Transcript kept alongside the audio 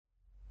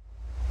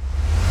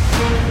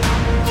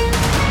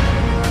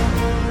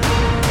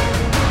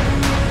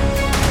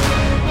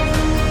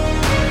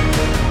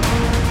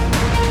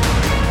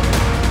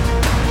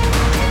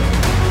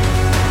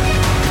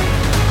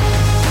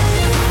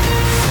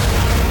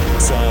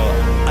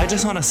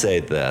just want to say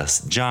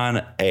this.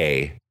 John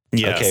A.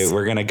 Yes. Okay,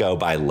 we're going to go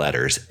by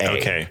letters. A.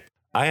 Okay.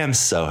 I am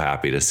so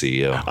happy to see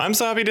you. I'm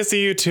so happy to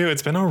see you too.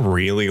 It's been a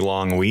really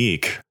long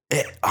week.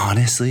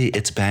 Honestly,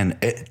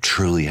 it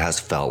truly has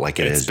felt like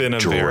it's been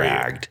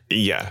dragged.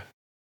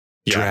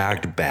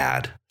 Dragged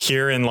bad.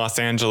 Here in Los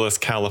Angeles,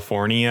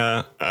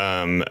 California,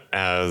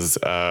 as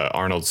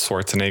Arnold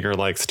Schwarzenegger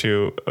likes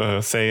to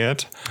say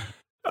it.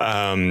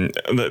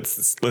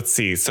 Let's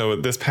see. So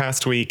this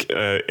past week,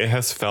 it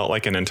has felt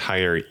like an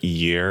entire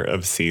year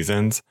of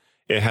seasons.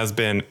 It has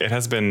been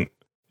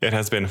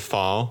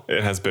fall.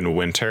 It has been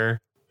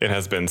winter. It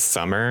has been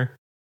summer.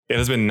 It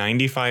has been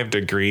 95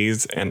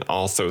 degrees and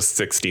also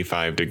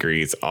 65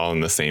 degrees all in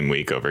the same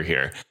week over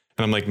here.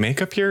 And I'm like,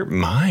 make up your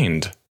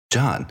mind.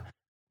 John,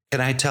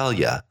 can I tell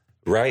you,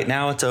 right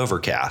now it's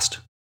overcast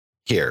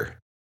here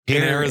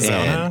in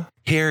Arizona.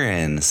 Here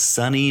in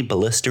sunny,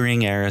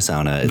 blistering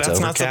Arizona, it's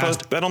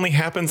overcast. That only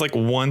happens like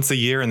once a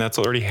year, and that's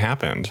already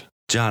happened.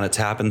 John, it's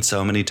happened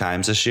so many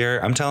times this year.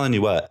 I'm telling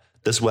you what,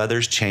 this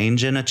weather's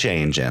changing.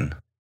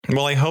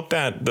 Well, I hope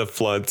that the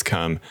floods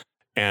come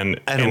and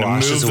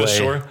washes move the away.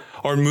 shore,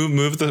 or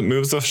moves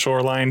the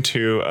shoreline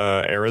to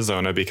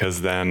Arizona,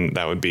 because then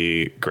that would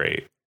be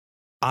great.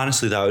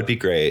 Honestly, that would be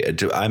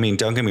great. I mean,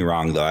 don't get me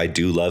wrong, though. I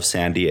do love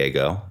San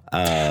Diego.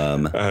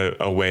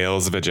 A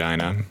whale's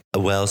vagina. A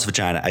whale's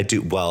vagina. I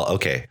do. Well,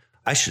 okay.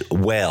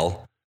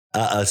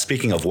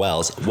 Speaking of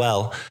whales, good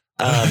one.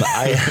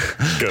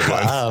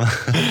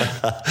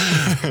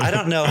 I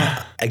don't know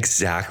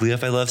exactly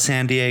if I love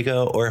San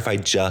Diego or if I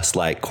just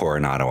like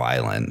Coronado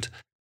Island.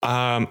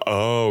 I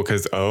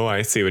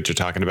see what you're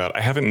talking about.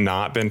 I haven't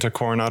not been to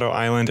Coronado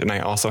Island, and I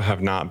also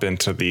have not been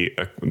to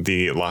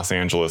the Los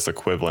Angeles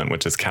equivalent,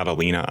 which is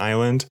Catalina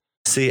Island.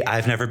 See,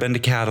 I've never been to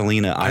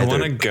Catalina either. I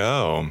want to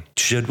go.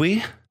 Should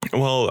we?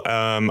 Well,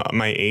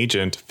 my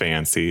agent,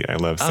 Fancy. I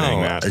love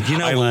saying that. You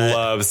know I what?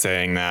 love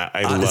saying that.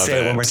 I love it.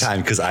 Say it one more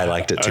time because I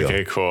liked it too.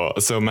 Okay, cool.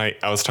 So I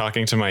was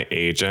talking to my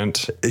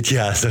agent.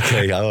 Yes.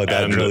 Okay. Oh,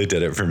 that really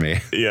did it for me.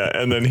 Yeah,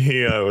 and then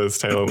he was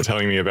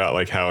telling me about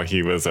like how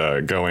he was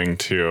going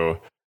to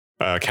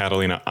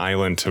Catalina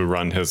Island to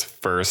run his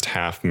first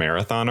half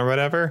marathon or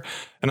whatever,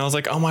 and I was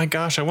like, oh my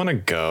gosh, I want to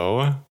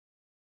go.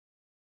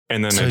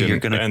 And then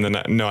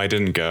I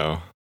didn't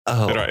go.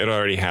 Oh, it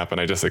already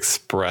happened. I just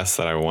expressed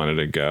that I wanted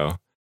to go.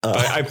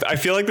 But I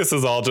feel like this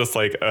is all just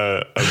like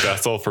a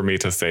vessel for me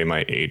to say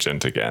my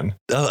agent again.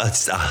 Okay.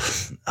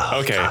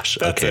 Gosh.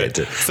 That's okay.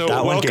 it. So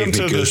that one welcome gave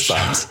me to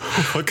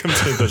goosebumps. Welcome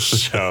to the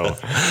show.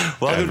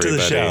 Welcome to the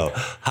show.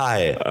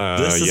 Hi.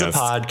 This is a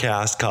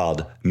podcast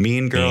called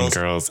Mean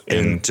Girls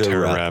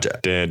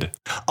Interrupted.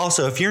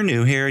 Also, if you're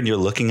new here and you're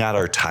looking at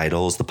our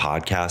titles, the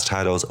podcast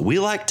titles, we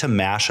like to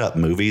mash up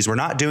movies. We're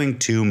not doing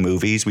 2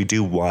 movies. We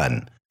do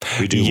one.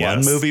 We do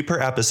one movie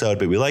per episode,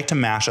 but we like to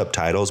mash up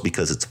titles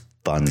because it's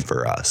fun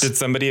for us. Did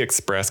somebody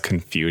express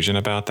confusion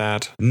about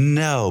that?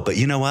 No, but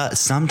you know what?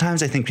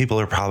 Sometimes I think people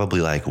are probably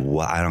like,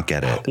 "What? I don't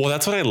get it." Well,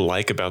 that's what I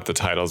like about the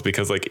titles,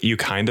 because like you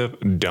kind of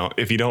don't,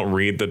 if you don't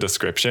read the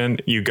description,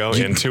 you go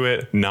into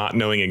it not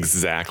knowing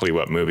exactly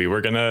what movie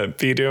we're going to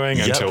be doing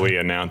until we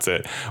announce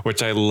it,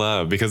 which I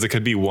love because it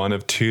could be one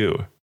of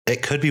 2.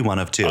 It could be one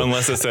of 2.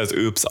 Unless it says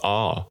oops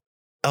all.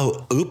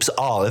 Oh, oops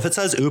all. If it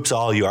says oops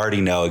all, you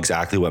already know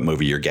exactly what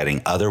movie you're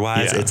getting.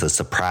 Otherwise, it's a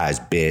surprise,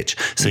 bitch.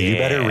 So you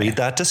better read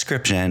that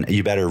description.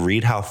 You better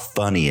read how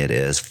funny it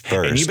is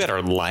first. And you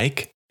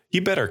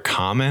better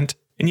comment,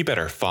 and you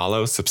better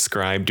follow,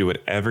 subscribe, do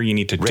whatever you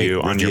need to do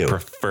on your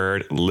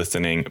preferred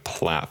listening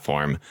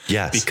platform.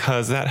 Yes.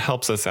 Because that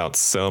helps us out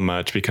so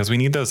much, because we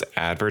need those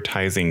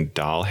advertising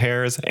doll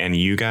hairs, and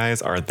you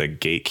guys are the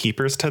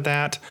gatekeepers to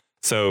that.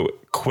 So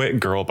quit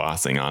girl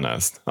bossing on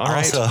us. All right.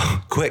 Also,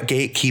 quit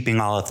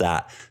gatekeeping all of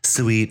that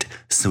sweet,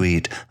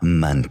 sweet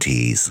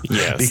munties.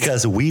 Yes.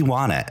 Because we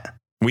want it.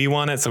 We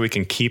want it so we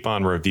can keep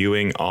on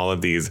reviewing all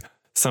of these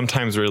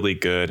sometimes really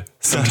good,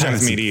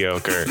 sometimes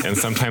mediocre, and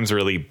sometimes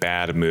really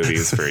bad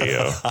movies for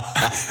you.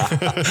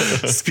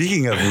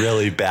 Speaking of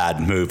really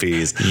bad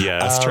movies.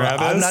 Yes,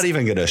 Travis. I'm not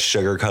even going to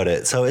sugarcoat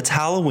it. So it's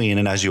Halloween.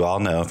 And as you all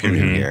know, if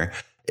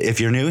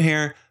you're new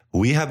here,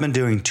 we have been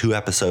doing 2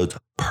 episodes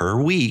per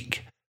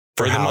week.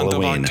 For the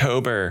Halloween. month of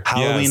October.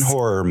 Halloween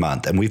horror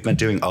month. And we've been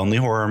doing only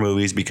horror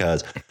movies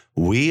because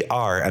we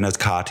are, and as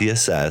Katya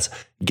says,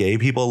 gay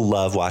people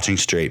love watching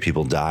straight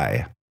people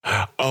die.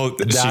 Oh,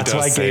 that's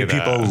why gay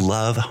people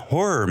love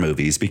horror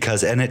movies,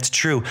 because, and it's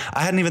true.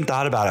 I hadn't even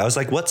thought about it. I was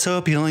like, what's so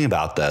appealing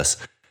about this?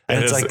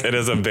 And it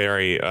is a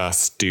very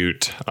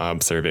astute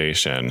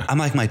observation. I'm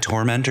like, my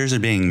tormentors are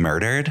being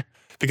murdered.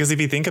 Because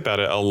if you think about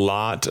it, a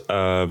lot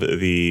of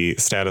the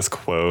status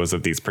quos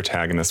of these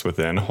protagonists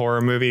within horror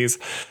movies,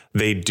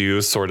 they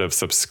do sort of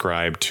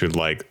subscribe to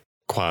like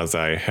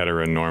quasi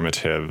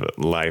heteronormative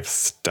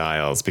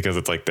lifestyles, because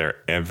it's like they're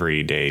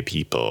everyday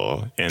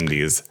people in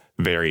these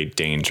very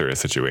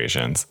dangerous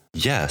situations.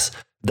 Yes,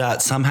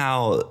 that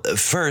somehow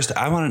first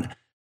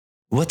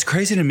what's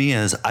crazy to me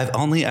is I've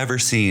only ever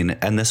seen,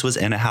 and this was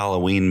in a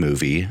Halloween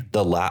movie.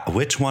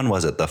 Which one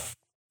was it?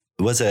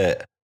 Was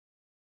it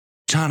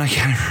John, I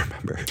can't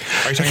remember.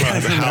 Are you talking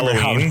about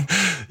Halloween?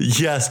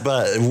 Yes,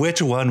 but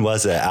which one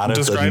was it?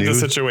 Describe the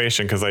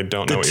situation, because I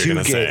don't know what you're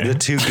going to say. The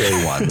two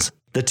gay ones.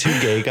 The two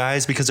gay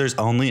guys, because there's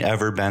only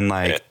ever been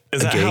like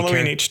Is that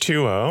Halloween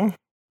H2O?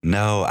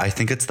 No, I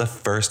think it's the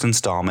first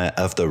installment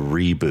of the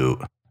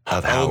reboot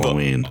of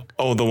Halloween.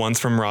 The ones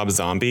from Rob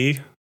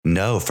Zombie?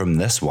 No, from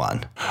this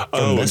one.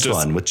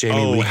 One with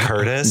Jamie Lee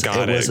Curtis.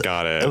 Got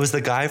it. It was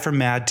the guy from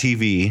Mad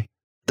TV.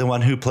 The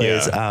one who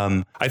plays,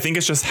 I think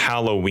it's just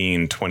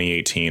Halloween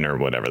 2018 or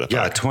whatever the fuck.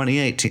 Yeah,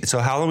 2018. So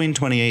Halloween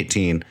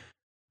 2018,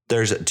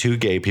 there's two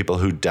gay people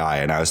who die.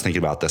 And I was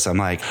thinking about this. I'm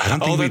like, I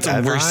don't think we've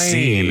ever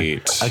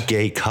seen a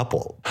gay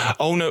couple.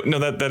 Oh, no,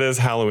 that is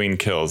Halloween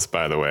Kills,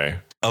 by the way.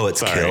 Oh,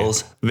 it's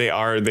Kills? They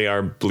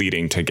are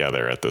bleeding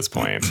together at this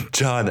point.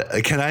 John,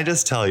 can I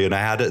just tell you, and I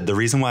had the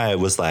reason why I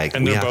was like,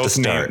 and we have to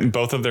start.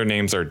 Both of their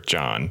names are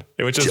John,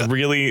 which is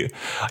really,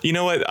 you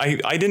know what?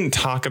 I didn't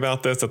talk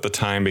about this at the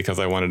time because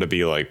I wanted to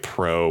be like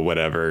pro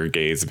whatever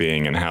gays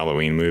being in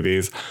Halloween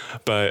movies.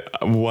 But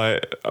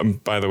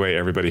by the way,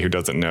 everybody who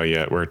doesn't know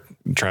yet,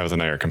 Travis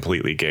and I are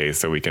completely gay,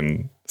 so we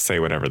can say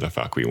whatever the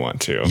fuck we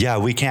want to. Yeah,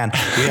 we can.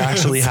 We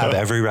actually have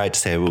every right to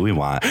say what we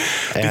want.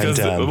 And,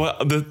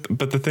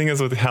 but the thing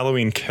is with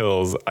Halloween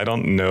Kills, I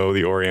don't know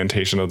the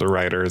orientation of the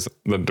writers,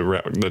 the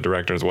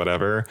directors,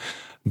 whatever.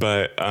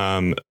 But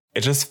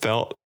it just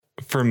felt,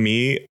 for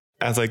me,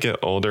 as I get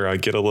older, I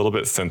get a little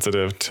bit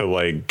sensitive to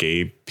like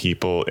gay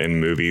people in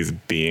movies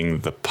being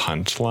the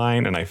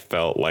punchline. And I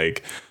felt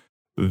like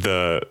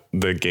the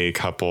gay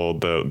couple,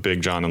 the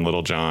Big John and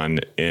Little John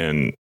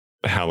in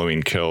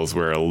Halloween Kills,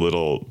 were a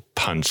little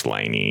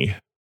punchline-y.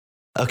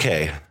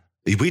 Okay.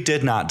 We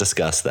did not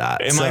discuss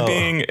that.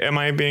 Am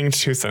I being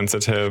too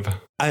sensitive?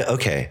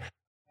 Okay.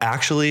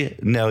 Actually,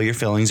 no, your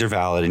feelings are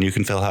valid and you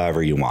can feel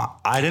however you want.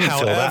 I didn't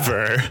feel that.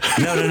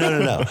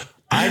 No.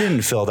 I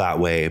didn't feel that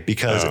way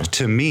because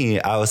to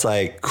me, I was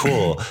like,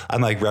 cool.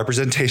 I'm like,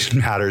 representation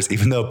matters,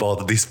 even though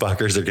both of these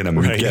fuckers are going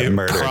to get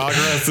murdered.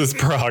 Progress is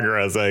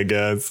progress, I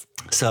guess.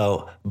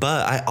 So,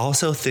 but I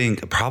also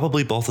think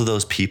probably both of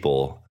those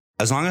people,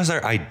 as long as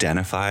they're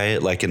identify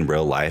like in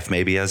real life,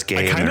 maybe as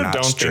gay, I kind of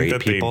don't think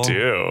that people. They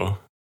do.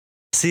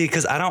 See,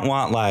 because I don't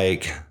want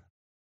like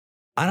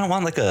a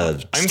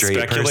I'm straight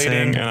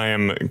speculating person. And I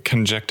am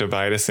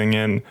conjunctivitising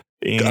in.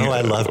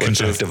 I love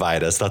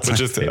conjunctivitis. That's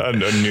just a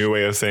new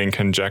way of saying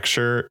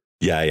conjecture.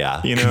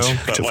 Yeah. You know,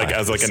 but like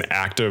as like an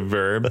active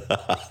verb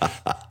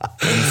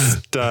and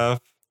stuff.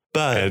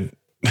 But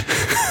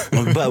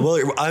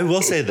I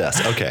will say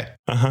this. Okay.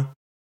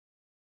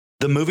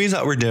 The movies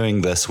that we're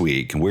doing this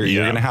week, you're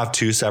going to have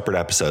two separate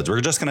episodes.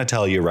 We're just going to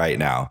tell you right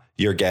now,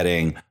 you're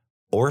getting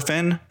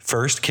Orphan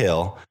First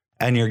Kill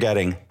and you're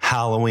getting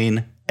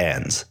Halloween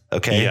Ends.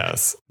 Okay.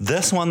 Yes.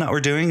 This one that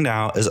we're doing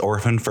now is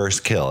Orphan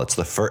First Kill. It's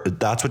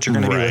that's what you're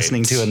going to be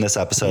listening to in this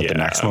episode. The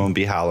next one will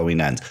be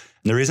Halloween Ends.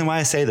 And the reason why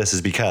I say this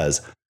is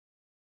because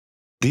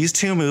these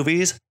two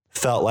movies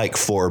felt like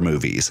four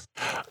movies.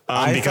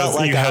 I felt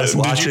like I was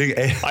watching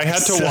I had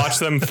to watch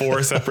them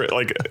four separate,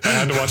 like I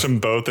had to watch them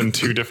both in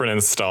two different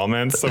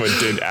installments. So it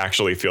did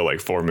actually feel like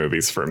four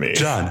movies for me.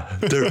 John,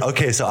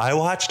 okay. So I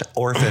watched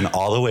Orphan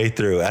all the way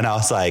through and I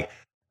was like,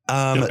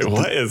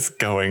 what is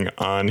going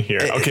on here?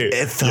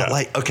 It felt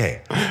like,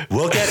 okay,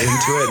 we'll get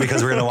into it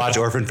because we're going to watch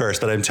Orphan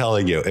first. But I'm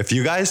telling you, if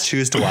you guys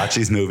choose to watch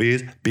these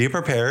movies, be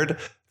prepared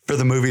for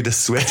the movie to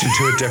switch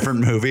into a different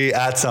movie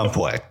at some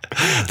point.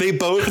 They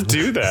both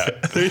do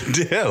that. They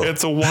do.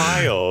 It's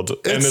wild.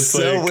 And it's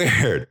so like,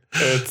 weird.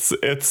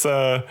 It's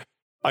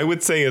I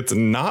would say it's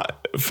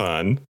not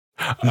fun.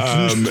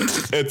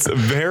 It's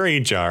very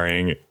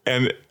jarring.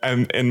 And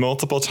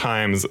multiple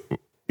times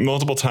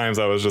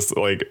I was just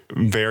like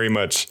very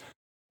much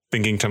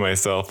thinking to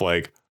myself,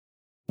 like,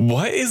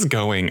 what is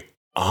going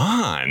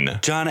on?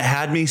 John, it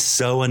had me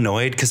so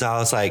annoyed because I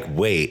was like,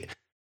 wait,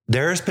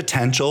 there's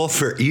potential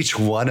for each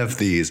one of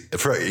these,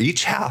 for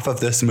each half of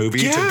this movie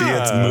to be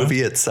its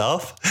movie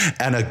itself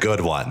and a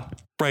good one.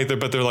 Right.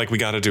 But they're like, we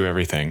got to do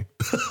everything.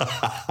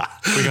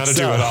 We got to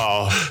do it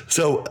all.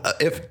 So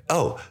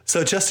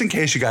so just in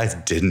case you guys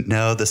didn't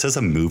know, this is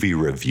a movie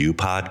review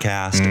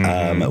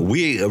podcast.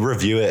 We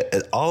review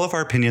it. All of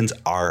our opinions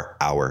are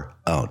our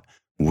own.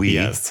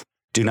 We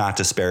do not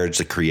disparage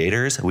the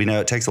creators. We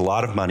know it takes a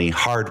lot of money,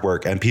 hard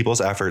work, and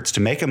people's efforts to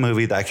make a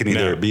movie that can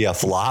either be a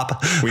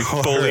flop or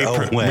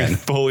a win. We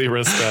fully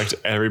respect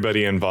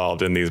everybody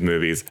involved in these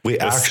movies.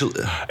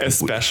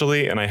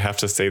 Especially, and I have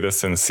to say this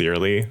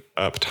sincerely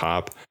up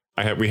top,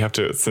 we have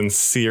to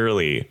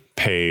sincerely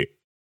pay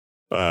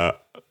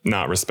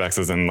not respects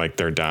as in like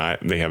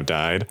they have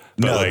died,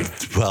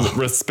 but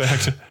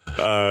respect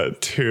we have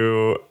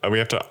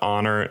to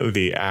honor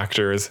the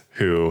actors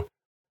who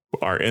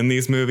are in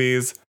these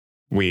movies.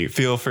 We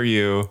feel for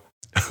you.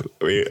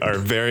 We are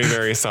very,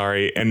 very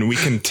sorry. And we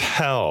can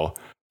tell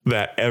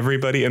that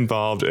everybody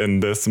involved in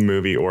this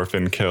movie,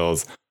 Orphan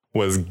Kills,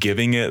 was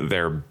giving it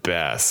their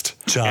best.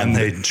 John,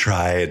 they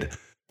tried.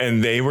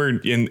 And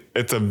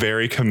it's a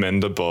very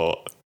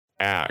commendable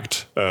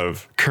act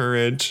of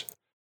courage,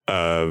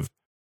 of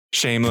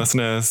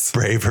shamelessness,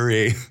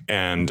 bravery,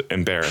 and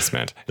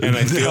embarrassment. And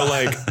I feel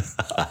like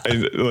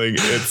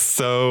it's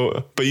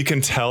so, but you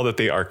can tell that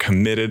they are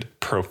committed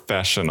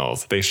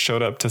professionals. They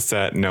showed up to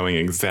set knowing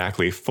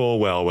exactly full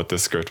well what the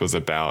script was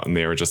about. And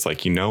they were just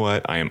like, you know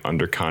what? I am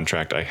under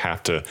contract. I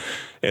have to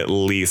at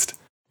least,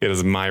 it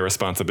is my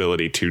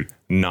responsibility to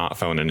not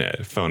phone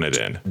it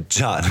in.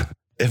 John,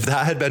 if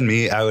that had been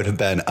me, I would have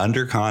been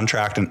under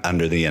contract and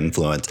under the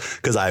influence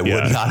because I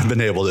would not have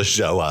been able to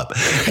show up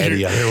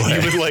any other way.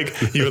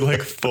 You would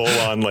like full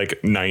on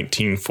like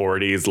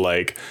 1940s,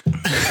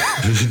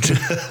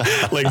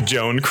 like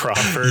Joan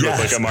Crawford with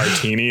like a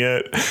martini.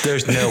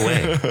 There's no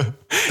way.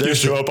 You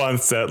show up on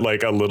set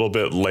like a little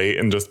bit late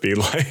and just be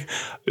like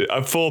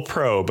a full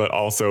pro, but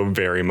also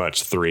very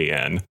much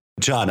 3N.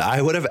 John,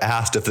 I would have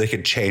asked if they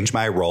could change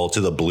my role to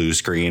the blue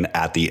screen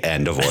at the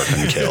end of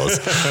Orphan Kills.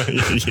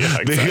 Yeah,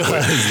 exactly.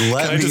 Because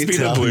let me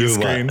tell you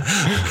what,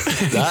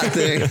 that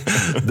thing,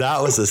 that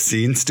was a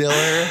scene stealer.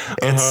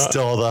 It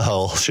stole the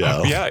whole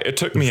show. Yeah, it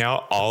took me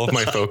out. All of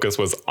my focus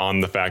was on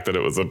the fact that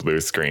it was a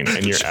blue screen.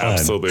 And you're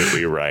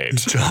absolutely right.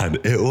 John,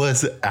 it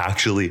was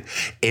actually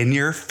in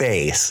your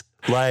face.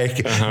 Like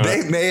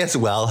they may as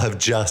well have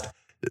just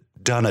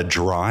done a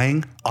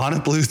drawing on a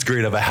blue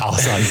screen of a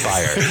house on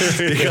fire.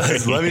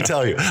 Because let me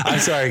tell you, I'm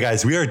sorry,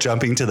 guys, we are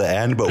jumping to the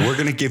end, but we're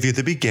going to give you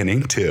the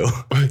beginning too.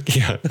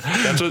 Yeah,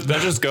 that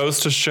just goes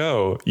to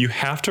show you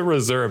have to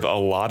reserve a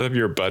lot of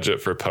your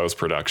budget for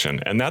post-production.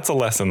 And that's a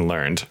lesson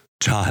learned.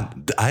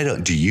 John,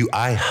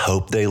 I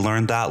hope they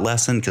learned that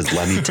lesson because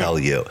let me tell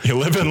you. You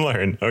live and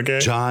learn, okay?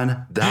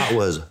 John,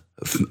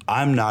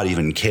 I'm not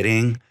even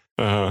kidding.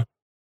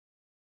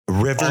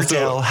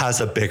 Riverdale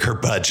has a bigger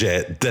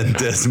budget than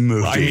this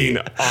movie. I mean,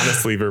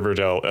 honestly,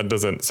 Riverdale, that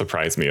doesn't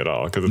surprise me at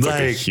all because it's like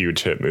a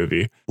huge hit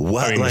movie.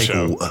 What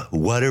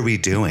are we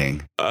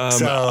doing?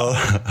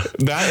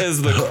 That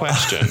is the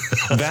question.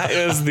 That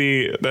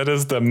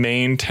is the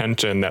main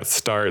tension that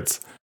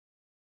starts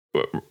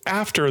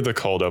after the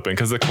cold open,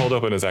 because the cold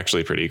open is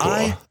actually pretty cool.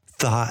 I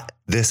thought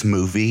this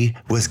movie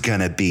was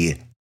gonna be.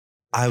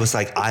 I was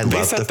like, I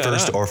love the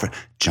first Orphan.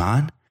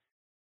 John,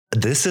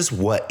 this is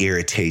what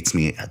irritates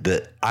me.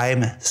 That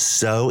I'm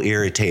so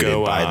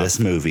irritated by this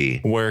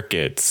movie. Work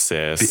it,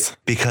 sis.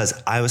 Because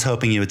I was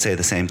hoping you would say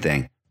the same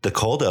thing. The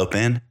cold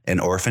open and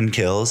Orphan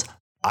Kills,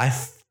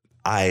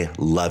 I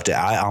loved it.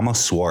 I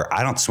almost swore.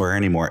 I don't swear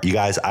anymore. You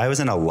guys, I was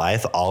in a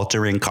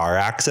life-altering car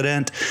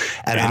accident,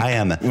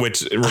 and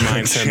which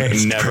reminds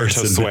him never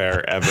to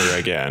swear ever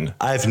again.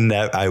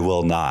 I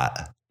will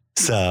not.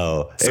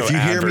 So if you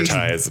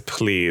advertise,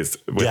 please,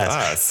 with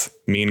us,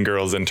 Mean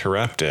Girls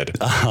Interrupted.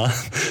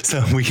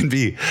 So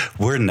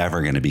we're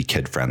never going to be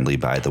kid friendly,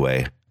 by the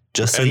way.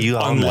 Just so you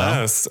all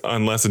know.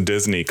 Unless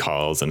Disney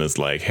calls and is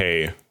like,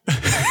 hey.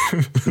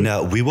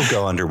 No, we will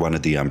go under one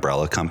of the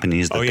umbrella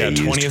companies. That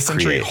 20th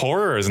century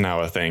horror is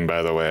now a thing,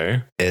 by the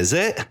way. Is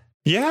it?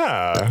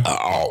 Yeah.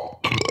 Oh.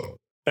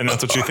 And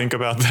that's what you think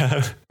about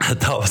that?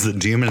 That was a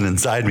demon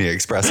inside me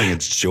expressing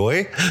its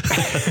joy.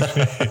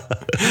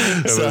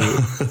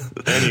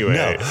 Anyway.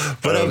 No,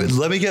 but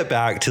let me get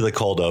back to the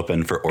cold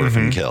open for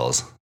Orphan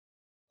Kills.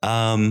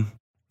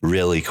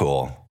 Really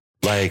cool.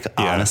 Like,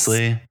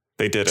 honestly,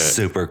 they did it.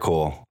 Super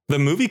cool. The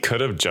movie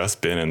could have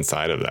just been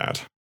inside of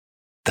that.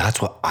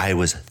 That's what I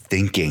was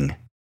thinking.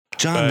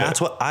 John,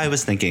 that's what I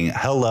was thinking.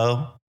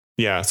 Hello.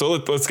 Yeah, so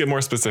let's get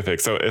more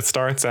specific. So it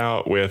starts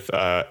out with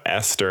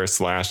Esther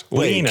 /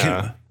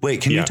 Lena.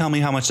 Can you tell me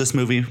how much this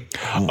movie?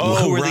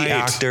 Who were the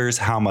actors?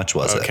 How much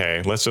was it?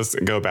 Okay, let's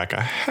just go back a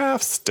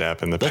half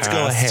step in the past.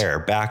 Let's go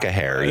back a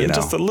hair.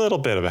 Just a little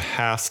bit of a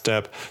half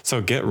step.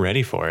 So get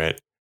ready for it.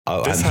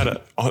 This had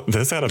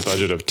a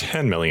budget of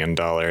 $10 million.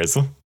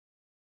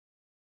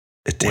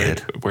 It did.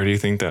 Where do you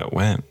think that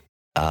went?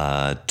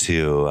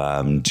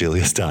 To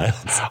Julia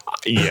Stiles.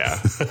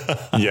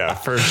 Yeah,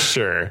 for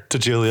sure. To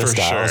Julia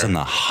Stiles and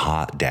the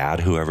hot dad,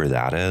 whoever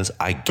that is.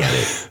 I get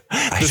it.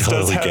 I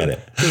totally get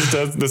it.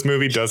 This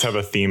movie does have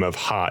a theme of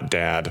hot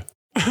dad.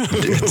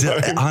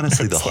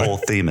 Honestly, the whole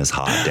theme is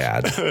hot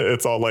dad.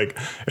 It's all like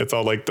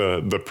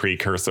the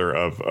precursor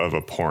of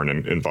a porn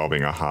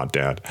involving a hot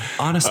dad.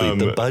 Honestly,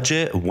 the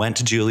budget went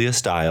to Julia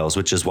Stiles,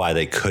 which is why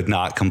they could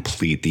not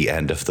complete the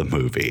end of the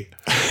movie.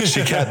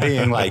 She kept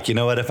being like, you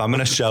know what? If I'm going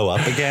to show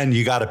up again,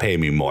 you got to pay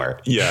me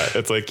more. Yeah,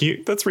 it's like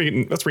let's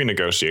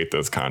renegotiate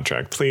this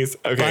contract, please.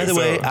 Okay. By the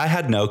way, I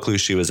had no clue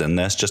she was in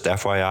this. Just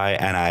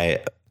FYI, and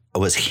I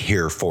was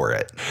here for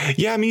it.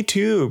 Yeah, me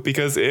too,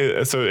 because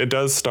it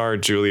does star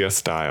Julia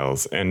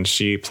Stiles, and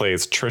she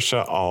plays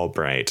Trisha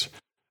Albright,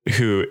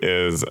 who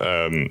is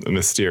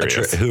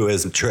mysterious. Who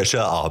is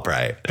Trisha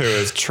Albright?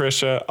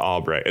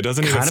 It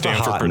doesn't even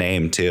stand for a hot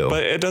name too,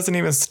 but it doesn't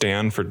even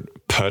stand for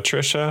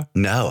Patricia.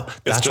 No,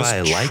 that's why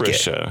I like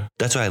Trisha. it.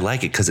 That's why I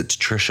like it, because it's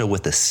Trisha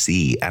with a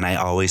C, and I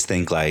always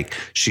think like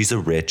she's a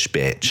rich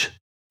bitch.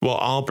 Well,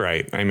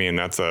 Albright, I mean,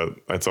 that's a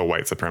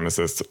white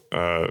supremacist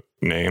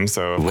name,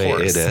 so of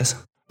course. It is?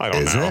 I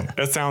don't know.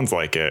 It sounds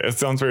like it. It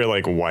sounds very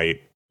like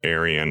white,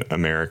 Aryan,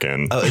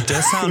 American. Oh, it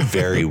does sound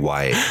very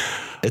white.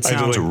 It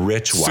sounds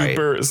rich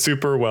white.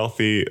 Super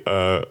wealthy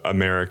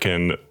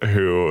American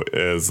who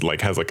is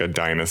like has like a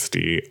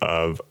dynasty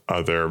of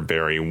other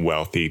very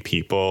wealthy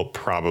people,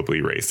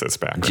 probably racist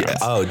backgrounds. Yeah.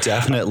 Oh,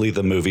 definitely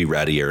the movie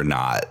Ready or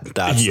Not.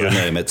 That's the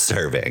name it's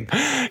serving.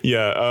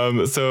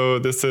 Yeah. So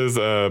this is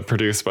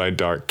produced by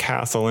Dark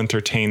Castle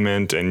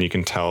Entertainment, and you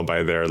can tell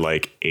by their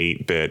like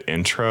 8-bit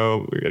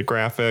intro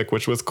graphic,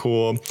 which was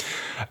cool.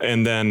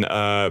 And then,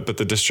 but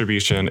the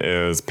distribution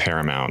is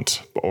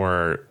Paramount,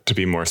 or to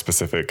be more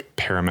specific,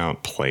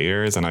 Paramount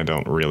Players. And I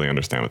don't really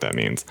understand what that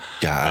means.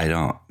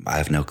 Yeah, I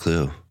have no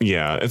clue.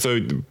 Yeah. And so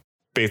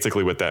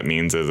basically what that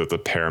means is it's a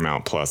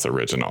Paramount Plus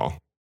original.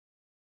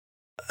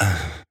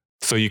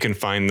 So you can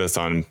find this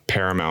on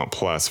Paramount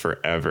Plus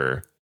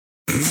forever.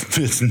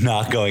 It's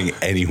not going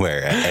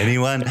anywhere.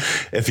 Anyone,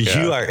 if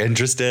you are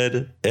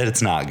interested,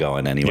 it's not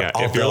going anywhere.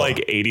 Yeah, if you're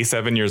like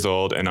 87 years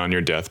old and on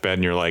your deathbed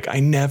and you're like, I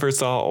never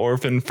saw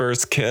Orphan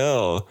First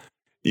Kill,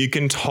 you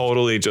can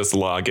totally just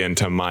log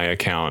into my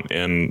account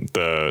in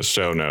the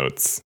show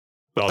notes.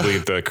 I'll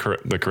leave the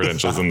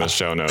credentials in the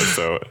show notes.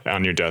 So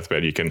on your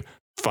deathbed, you can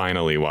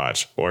finally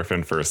watch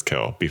Orphan First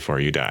Kill before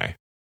you die.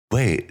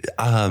 Wait,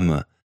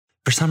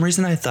 for some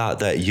reason, I thought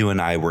that you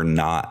and I were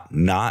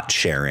not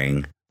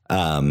sharing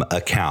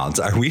accounts.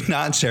 Are we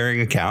not sharing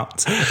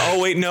accounts? Oh,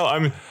 wait,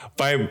 no,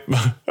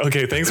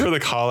 okay. Thanks for the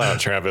call out,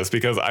 Travis,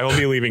 because I will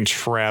be leaving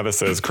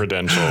Travis's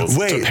credentials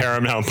to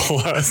Paramount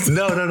Plus.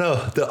 No.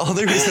 The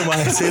only reason why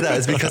I say that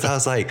is because I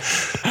was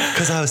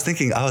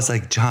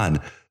like,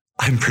 John,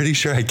 I'm pretty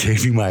sure I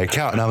gave you my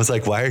account. And I was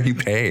like, why are you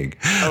paying?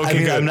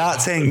 Okay, I'm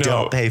not saying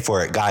don't pay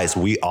for it. Guys,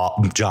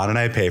 John and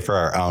I pay for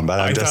our own, but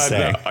I'm just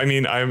saying.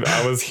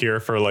 I was here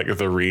for like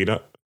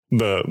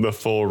the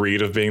full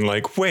read of being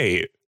like,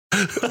 wait,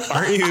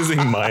 aren't you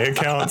using my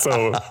account?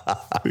 So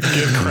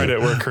give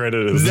credit where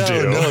credit is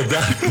due. No,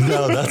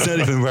 that's not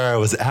even where I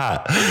was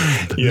at.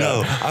 Yeah.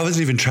 No, I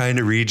wasn't even trying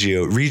to read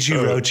you.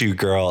 Wrote you,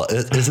 girl.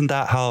 Isn't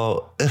that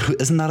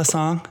a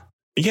song?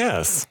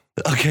 Yes.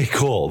 Okay,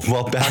 cool.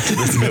 Well, back to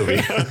this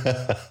movie.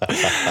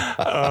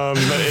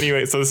 But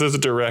anyway, so this is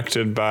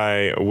directed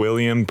by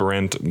William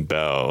Brent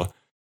Bell.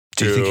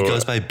 Do you think he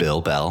goes by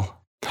Bill Bell?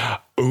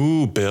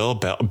 Ooh, Bill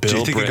Bell. Do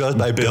you think it goes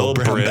by Bill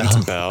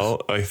Brent Bell?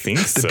 I think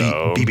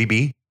so.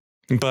 BBB?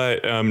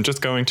 But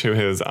just going to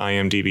his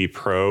IMDb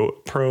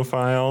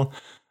profile,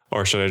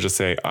 or should I just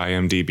say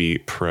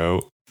IMDb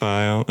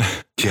profile?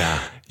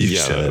 Yeah, you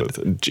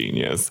should.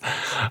 Genius.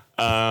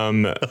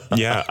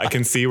 Yeah, I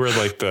can see where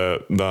like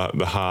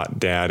the hot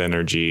dad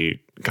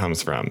energy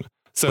comes from.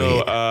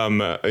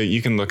 So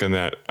you can look at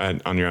that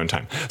on your own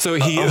time. So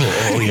he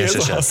has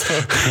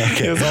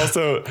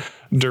also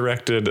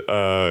directed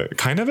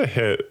kind of a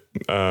hit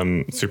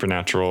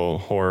supernatural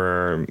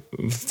horror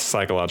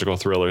psychological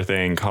thriller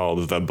thing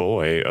called The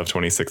Boy of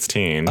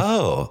 2016.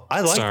 Oh,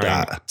 I like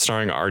that.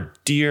 Starring our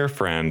dear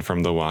friend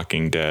from The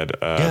Walking Dead,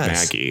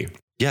 Maggie.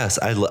 Yes,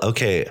 I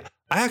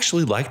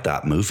actually liked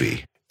that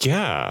movie.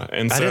 Yeah,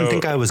 and I didn't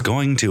think I was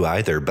going to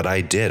either, but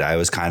I did. I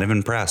was kind of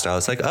impressed. I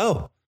was like,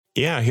 oh.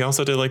 Yeah, he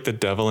also did like The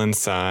Devil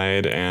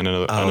Inside and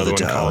another one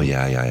called... Oh,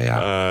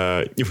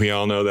 yeah. We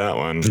all know that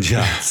one.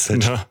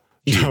 Yeah.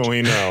 No,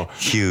 we know.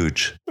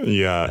 Huge.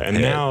 Yeah,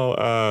 and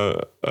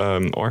now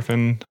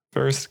Orphan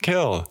First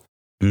Kill.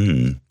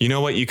 Mm. You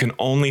know what? You can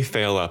only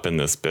fail up in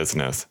this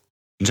business.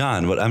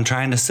 John, what I'm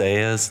trying to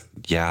say is,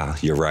 yeah,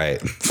 you're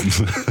right.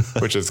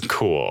 Which is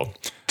cool.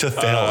 To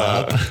fail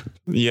up.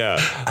 Yeah.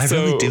 I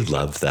really do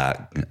love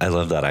that. I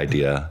love that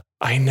idea.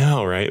 I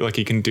know, right? Like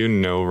you can do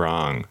no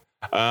wrong.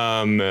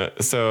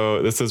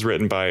 So this is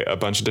written by a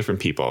bunch of different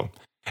people.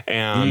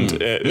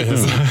 And it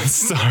is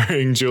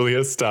starring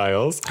Julia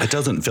Stiles. It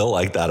doesn't feel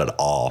like that at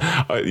all.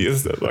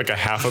 Is it like a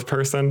half a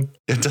person?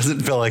 It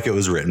doesn't feel like it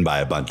was written by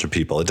a bunch of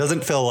people. It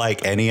doesn't feel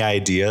like any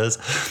ideas.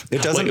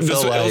 It doesn't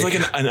feel like... It was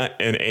like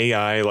an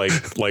AI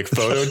like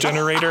photo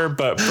generator,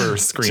 but for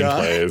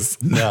screenplays.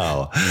 John?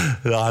 No.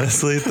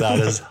 Honestly, that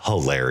is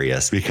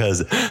hilarious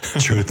because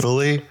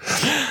truthfully,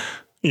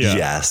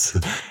 yes.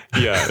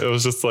 Yeah, it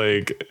was just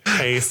like,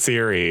 hey,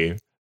 Siri.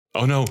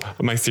 Oh, no,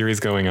 my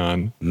Siri's going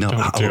on. No,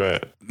 don't do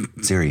it.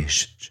 Siri,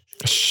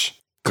 shh.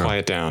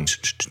 Quiet down.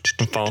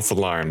 False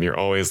alarm. You're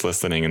always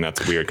listening, and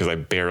that's weird because I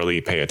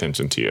barely pay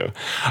attention to you.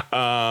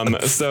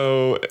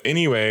 So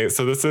anyway,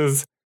 so this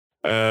is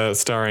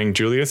starring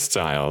Julia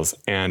Stiles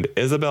and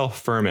Isabel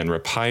Fuhrman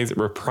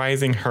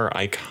reprising her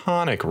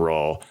iconic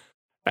role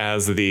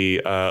as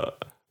the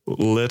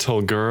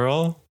little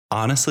girl.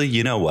 Honestly,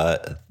 you know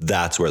what?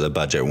 That's where the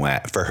budget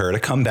went for her to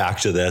come back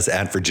to this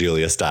and for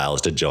Julia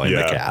Stiles to join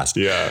the cast.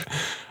 Yeah.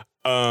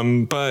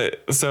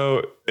 But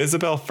so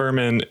Isabel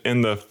Fuhrman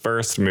in the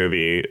first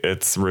movie,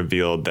 it's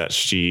revealed that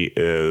she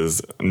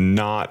is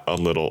not a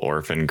little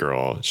orphan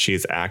girl.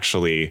 She's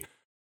actually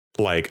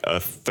like a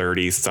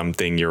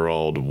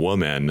 30-something-year-old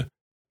woman,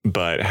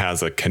 but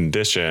has a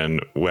condition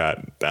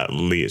that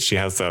leads. She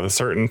has a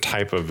certain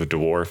type of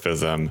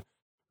dwarfism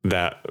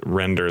that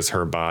renders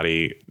her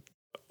body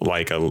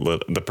like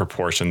the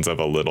proportions of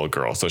a little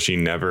girl. So she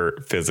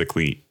never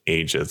physically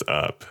ages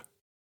up.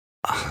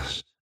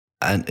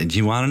 And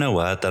you want to know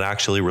what? That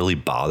actually really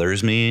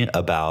bothers me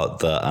about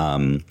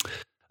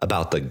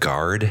the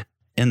guard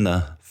in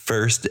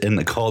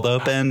the cold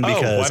open.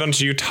 Because why don't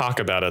you talk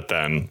about it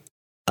then?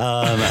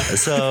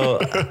 So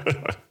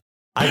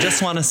I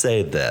just want to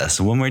say this.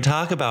 When we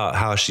talk about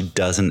how she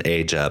doesn't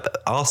age up,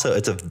 also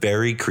it's a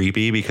very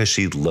creepy because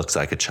she looks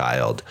like a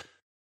child.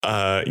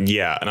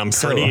 Yeah, and I'm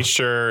pretty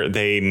sure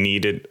they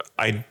needed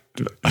I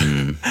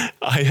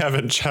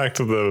haven't checked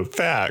the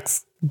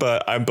facts,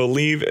 but I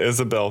believe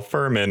Isabel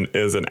Furman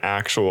is an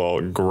actual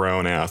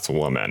grown-ass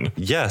woman.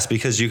 Yes,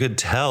 because you could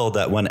tell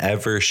that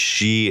whenever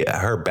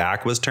her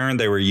back was turned,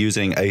 they were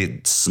using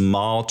a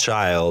small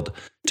child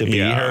to be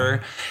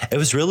her. It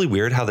was really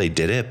weird how they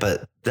did it,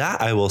 but that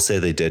I will say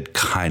they did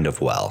kind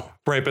of well.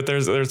 Right, but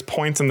there's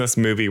points in this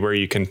movie where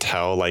you can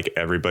tell like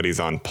everybody's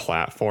on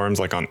platforms,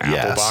 like on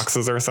Apple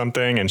boxes or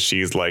something, and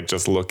she's like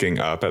just looking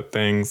up at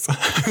things.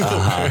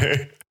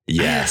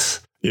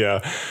 Yes. Yeah.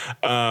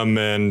 But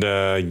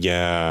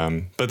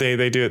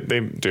they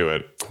do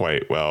it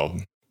quite well.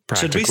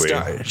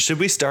 Practically. Should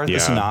we start the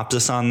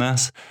synopsis on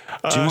this?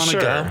 Do you want to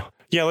go?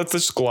 Yeah, let's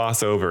just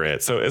gloss over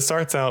it. So it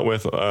starts out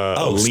with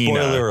Lena.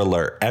 Spoiler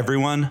alert.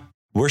 Everyone,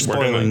 we're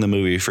spoiling the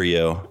movie for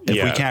you.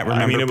 If we can't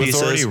remember it was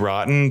already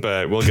rotten,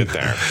 but we'll get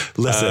there.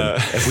 Listen,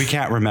 if we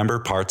can't remember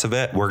parts of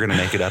it, we're going to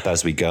make it up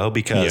as we go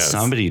because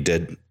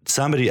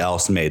somebody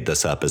else made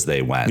this up as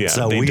they went. Yeah,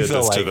 so they we did feel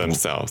this like to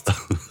themselves.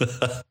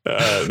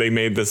 They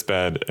made this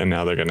bed and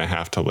now they're going to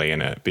have to lay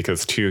in it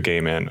because 2 gay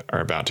men are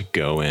about to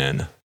go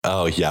in.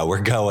 Oh, yeah,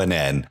 we're going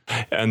in.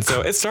 And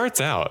so it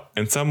starts out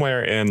and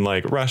somewhere in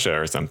like Russia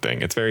or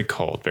something. It's very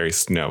cold, very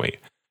snowy.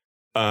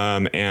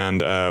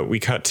 And we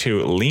cut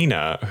to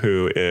Lena,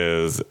 who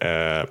is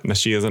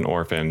she is an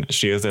orphan.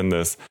 She is in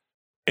this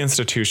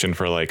institution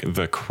for like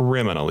the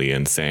criminally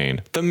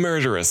insane, the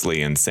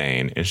murderously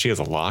insane. And she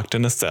is locked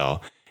in a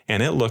cell.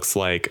 And it looks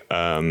like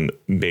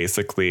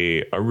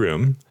basically a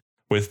room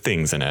with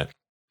things in it.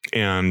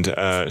 And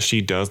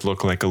she does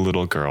look like a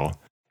little girl.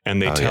 And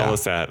they tell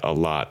us that a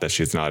lot, that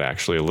she's not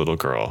actually a little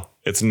girl.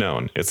 It's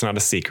known. It's not a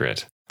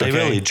secret. They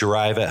really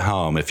drive it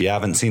home. If you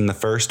haven't seen the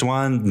first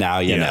one, now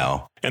you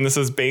know. And this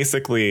is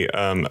basically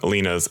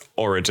Lena's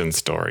origin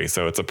story.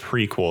 So it's a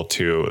prequel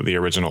to the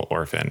original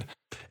Orphan.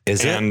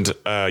 Is it? And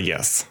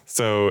yes.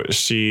 So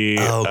she...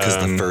 Oh, because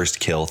the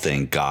first kill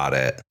thing. Got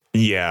it.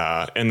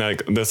 Yeah. And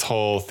like this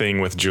whole thing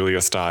with Julia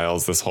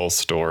Stiles, this whole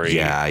story.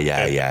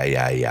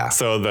 Yeah.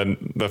 So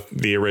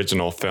the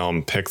original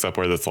film picks up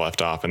where this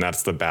left off. And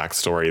that's the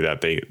backstory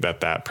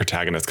that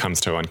protagonist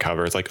comes to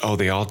uncover. It's like, oh,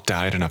 they all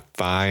died in a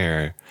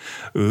fire.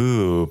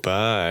 Ooh,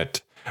 but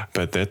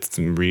that's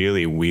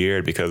really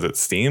weird because it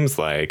seems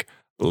like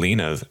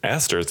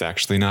Esther's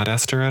actually not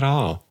Esther at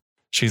all.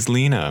 She's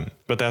Lena,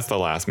 but that's the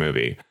last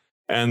movie.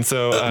 And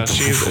so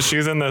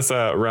she's in this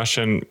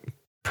Russian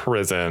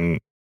prison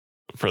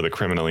for the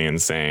criminally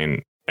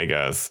insane, I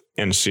guess.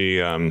 And she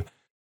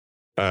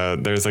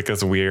there's like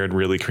this weird,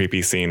 really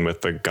creepy scene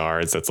with the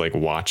guards that's like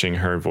watching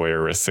her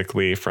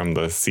voyeuristically from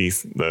the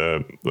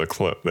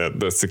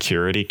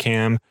security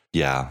cam.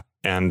 Yeah.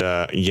 And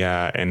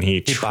and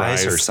he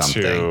tries buys her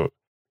something.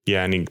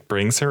 And he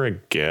brings her a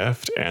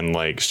gift and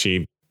like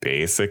she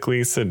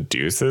basically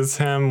seduces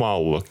him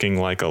while looking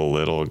like a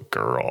little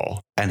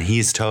girl. And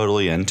he's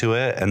totally into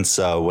it. And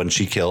so when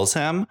she kills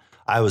him,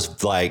 I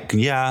was like,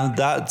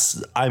 already.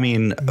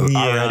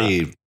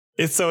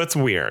 It's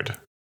weird.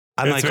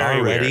 It's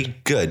already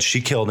weird. Good.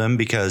 She killed him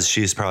because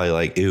she's probably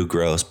like, ew,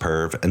 gross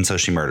perv. And so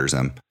she murders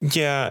him.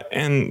 Yeah.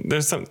 And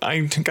there's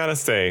I gotta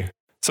say,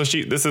 so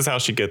this is how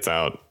she gets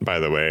out, by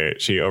the way.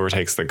 She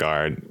overtakes the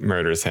guard,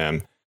 murders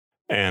him,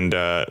 and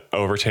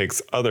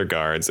overtakes other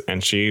guards.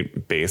 And she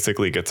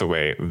basically gets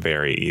away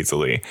very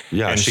easily.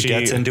 Yeah, and she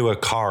gets into a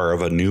car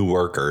of a new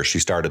worker. She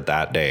started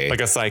that day. Like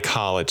a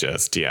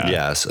psychologist, yeah.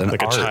 Yes, a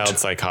child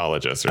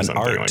psychologist or something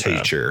like that. An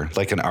art teacher,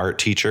 like an art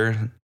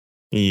teacher.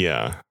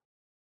 Yeah.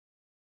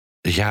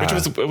 Yeah.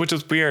 Which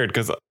is weird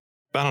because,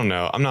 I don't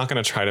know. I'm not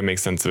going to try to make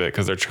sense of it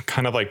because they're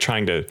kind of like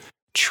trying to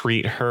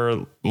treat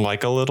her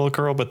like a little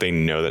girl, but they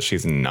know that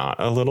she's not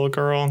a little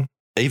girl.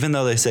 Even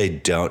though they say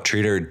don't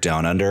treat her,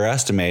 don't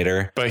underestimate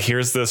her. But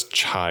here's this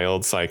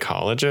child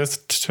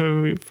psychologist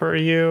for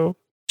you.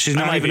 She's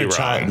not even a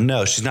child.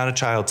 No, she's not a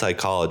child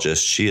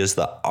psychologist. She is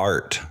the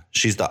art.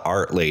 She's the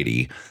art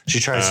lady. She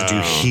tries to do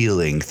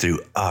healing through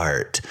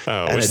art.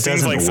 Oh, and which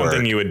seems like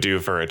something you would do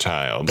for a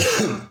child.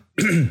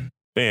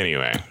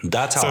 Anyway,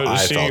 that's how I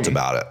felt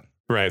about it.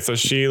 Right. So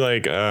she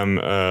like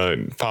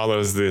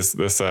follows this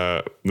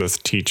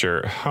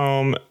teacher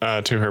home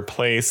to her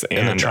place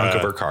in the trunk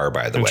of her car,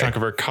 by the way. In the trunk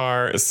of her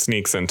car,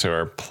 sneaks into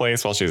her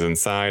place while she's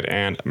inside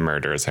and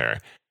murders her.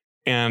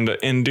 And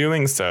in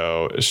doing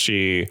so,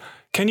 I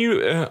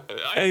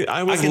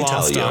was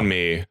lost on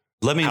me.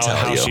 Let me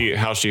tell you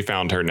how she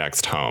found her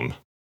next home.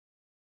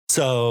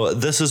 So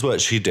this is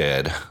what she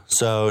did.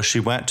 So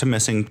she went to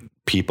missing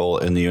people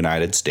in the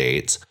United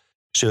States.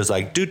 She was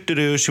like,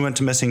 she went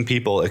to missing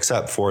people,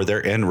 except for they're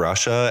in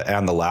Russia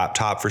and the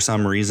laptop for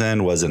some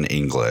reason was in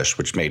English,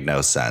 which made no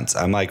sense.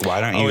 I'm like,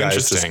 why don't you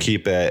guys just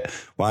keep it?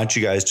 Why don't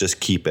you guys just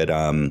keep it?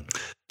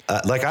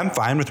 Like, I'm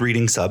fine with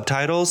reading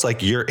subtitles.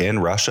 Like, you're in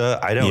Russia.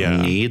 I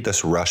don't need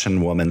this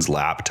Russian woman's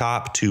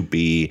laptop to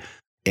be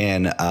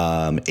in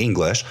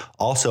English.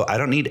 Also, I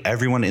don't need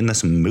everyone in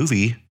this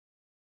movie,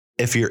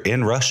 if you're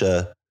in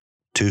Russia,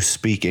 to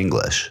speak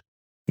English.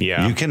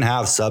 Yeah. You can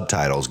have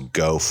subtitles,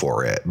 go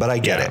for it. But I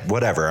get it.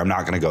 Whatever. I'm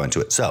not going to go into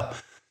it. So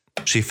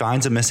she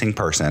finds a missing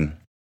person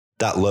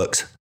that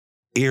looks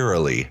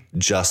eerily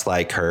just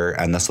like her.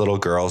 And this little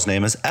girl's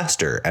name is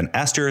Esther. And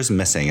Esther is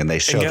missing. And they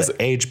show the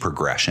age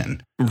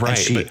progression.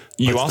 Right. And but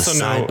you also know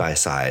side by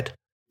side.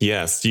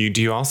 Yes. Do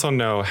you also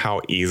know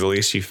how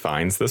easily she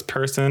finds this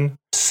person?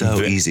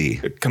 So easy.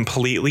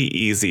 Completely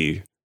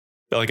easy.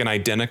 Like an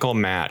identical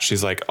match.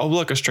 She's like, oh,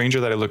 look, a stranger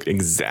that I look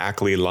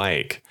exactly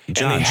like.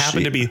 John, and they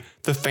happen to be,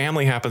 the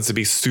family happens to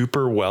be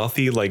super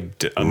wealthy,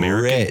 like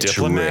American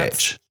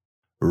diplomats.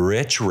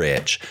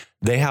 Rich.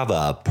 They have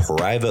a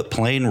private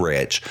plane,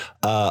 rich.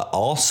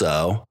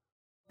 Also,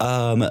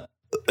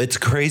 it's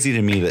crazy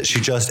to me that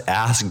she just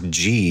asked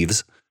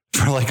Jeeves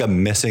for like a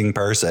missing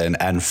person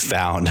and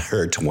found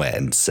her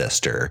twin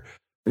sister.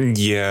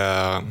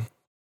 Yeah.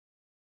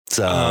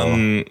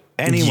 So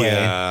anyway.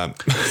 Yeah.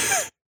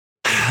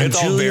 It's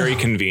all very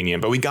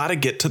convenient, but we got to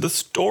get to the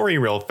story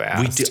real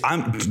fast.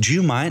 Do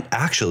you mind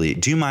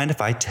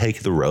if I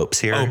take the ropes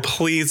here? Oh,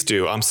 please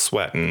do. I'm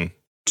sweating.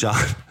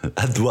 John,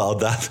 well,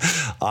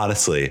 that's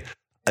honestly,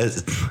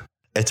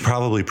 it's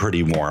probably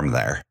pretty warm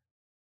there.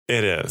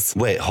 It is.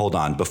 Wait, hold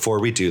on.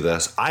 Before we do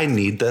this, I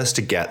need this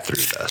to get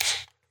through this.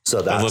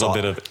 So that's a little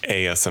bit of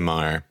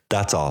ASMR.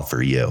 That's all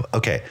for you.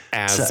 Okay.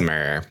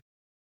 ASMR. So,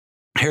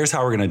 here's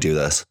how we're going to do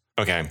this.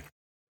 Okay.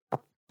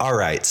 All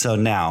right. So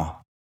now,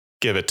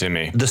 give it to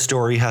me. The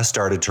story has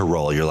started to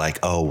roll. You're like,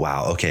 oh,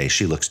 wow. Okay.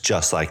 She looks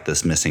just like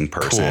this missing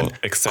person. Cool.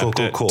 Accept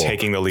it.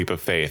 Taking the leap of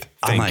faith.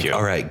 Thank you.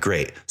 All right,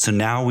 great. So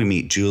now we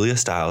meet Julia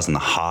Stiles and the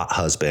hot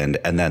husband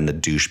and then the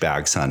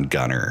douchebag son,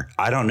 Gunner.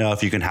 I don't know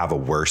if you can have a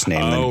worse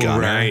name than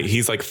Gunner. Right.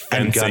 He's like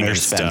fencing and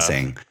stuff.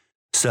 Fencing.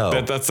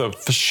 So that's a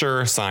for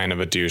sure sign of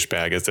a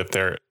douchebag, is if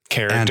their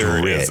character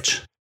and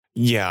rich.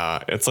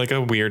 Yeah. It's like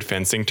a weird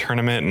fencing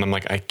tournament. And I'm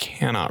like, I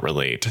cannot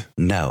relate.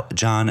 No,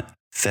 John.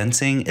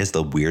 Fencing is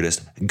the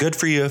weirdest. Good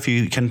for you if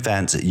you can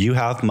fence. You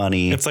have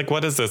money. It's like,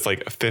 what is this?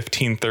 Like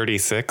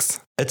 1536?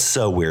 It's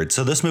so weird.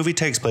 So this movie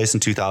takes place in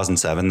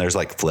 2007. There's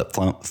like flip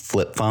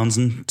phones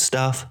and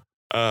stuff.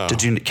 Oh.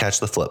 Did you catch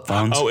the flip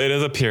phones? Oh, it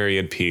is a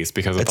period piece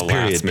because of the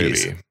last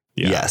movie.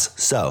 Yeah.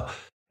 Yes. So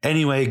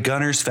anyway,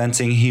 Gunner's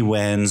fencing. He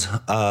wins.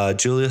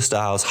 Julia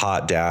Stiles'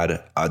 hot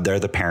dad. They're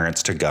the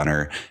parents to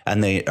Gunner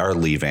and they are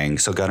leaving.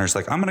 So Gunner's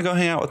like, I'm going to go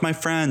hang out with my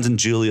friends. And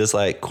Julia's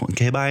like,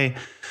 okay, bye.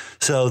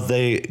 So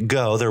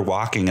they're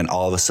walking, and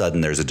all of a sudden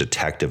there's a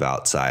detective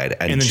outside,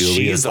 and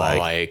Julia's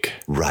like,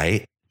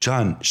 right,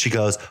 John, she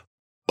goes,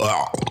 and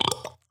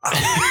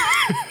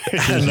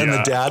then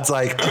the dad's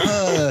like,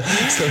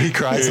 so he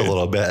cries a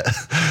little bit.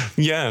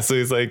 Yeah. So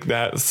he's like,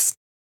 that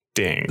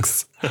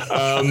stinks.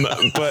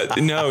 But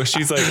no,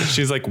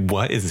 she's like,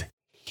 what is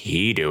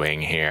he doing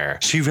here?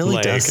 She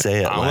really does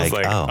say it. I was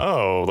like,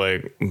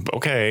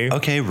 okay,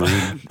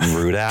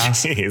 rude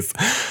ass. Jeez.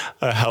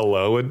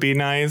 Hello would be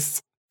nice.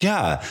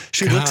 Yeah,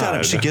 she looks at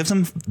him. She gives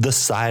him the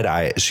side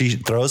eye. She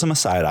throws him a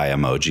side eye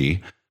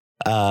emoji.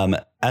 And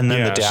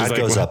then the dad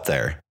goes up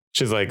there.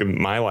 She's like,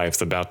 my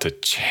life's about to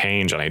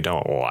change and I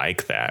don't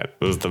like that.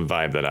 It was the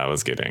vibe that I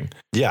was getting.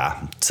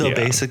 Yeah. So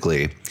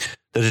basically,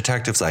 the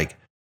detective's like,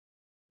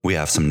 we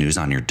have some news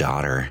on your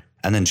daughter.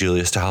 And then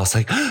Julia Stiles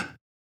like,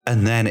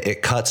 and then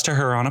it cuts to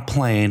her on a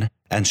plane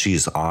and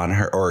she's on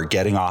her or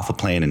getting off a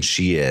plane and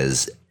she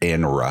is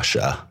in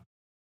Russia.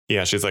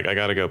 Yeah. She's like, I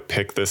got to go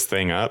pick this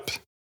thing up.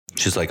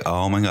 She's like,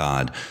 oh my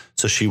God.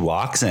 So she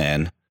walks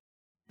in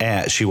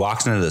and she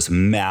walks into this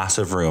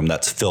massive room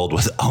that's filled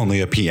with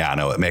only a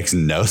piano. It makes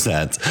no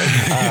sense.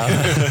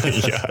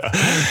 Yeah.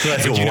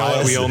 Like, you know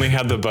what? We only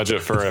had the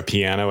budget for a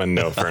piano and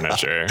no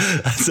furniture.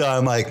 So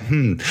I'm like,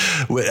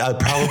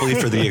 probably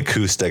for the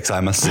acoustics,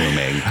 I'm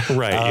assuming.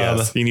 Right.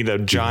 Yes. You need a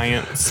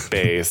giant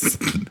space.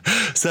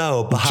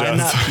 So behind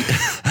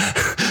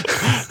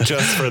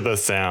just for the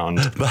sound.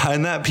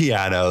 Behind that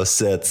piano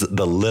sits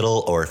the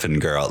little orphan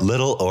girl.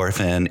 Little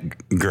orphan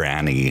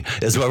granny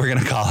is what we're going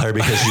to call her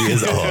because she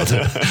is old.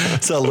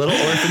 So little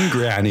orphan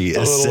granny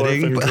is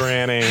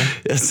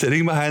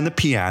sitting behind the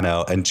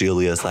piano and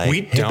Julia's like,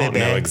 we don't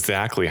know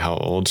exactly how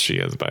old she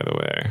is, by the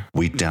way.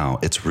 We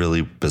don't. It's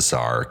really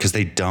bizarre because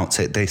they don't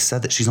say, they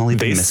said that she's only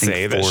been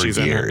missing 4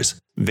 years.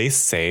 They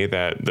say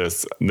that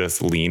this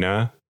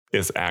Lena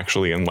is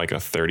actually in like a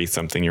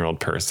 30-something-year-old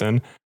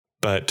person.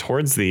 But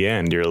towards the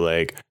end, you're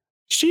like,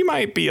 she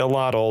might be a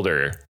lot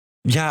older.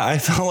 Yeah, I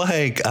feel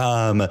like,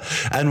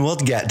 and we'll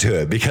get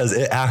to it because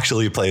it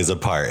actually plays a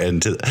part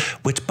into,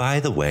 which by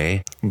the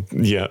way.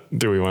 Yeah.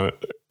 Do we want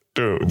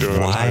to,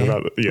 why?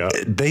 About it? Yeah.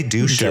 They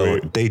do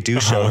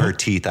show her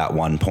teeth at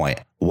one point.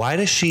 Why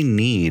does she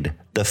need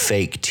the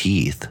fake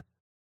teeth?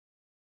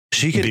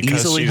 She could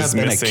easily have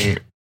been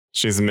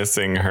she's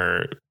missing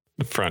her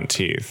front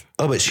teeth.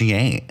 Oh, but she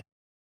ain't.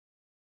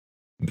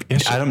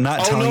 I'm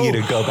not telling you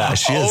to go back.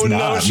 She is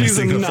not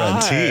missing the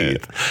front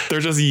teeth.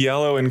 They're just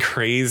yellow and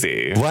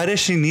crazy. Why does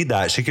she need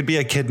that? She could be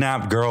a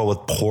kidnapped girl with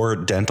poor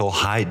dental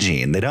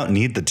hygiene. They don't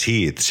need the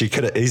teeth. She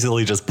could have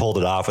easily just pulled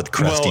it off with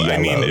crusty yellows. I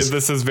mean,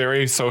 this is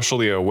very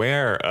socially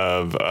aware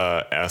of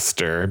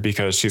Esther,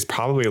 because she's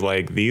probably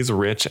like, these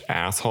rich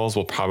assholes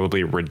will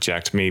probably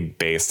reject me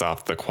based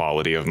off the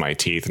quality of my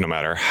teeth, no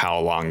matter how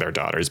long their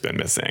daughter's been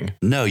missing.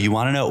 No, you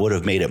want to know what would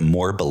have made it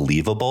more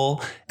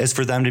believable is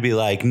for them to be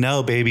like,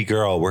 no, baby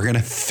girl, we're going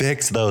to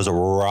fix those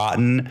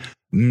rotten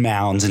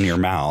mounds in your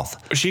mouth.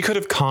 She could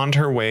have conned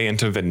her way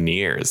into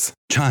veneers.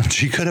 John,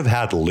 she could have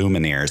had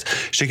lumineers.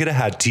 She could have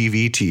had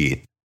TV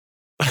teeth.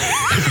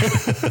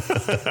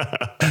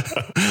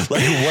 Like,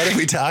 what are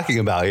we talking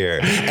about here?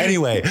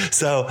 Anyway,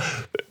 so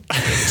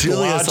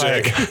Julia's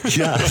like,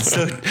 yeah.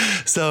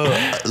 So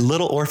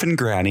little orphan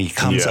granny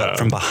comes up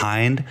from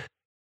behind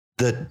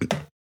the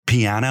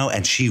piano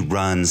and she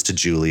runs to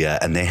Julia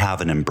and they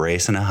have an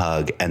embrace and a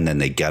hug, and then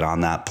they get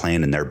on that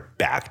plane and they're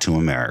back to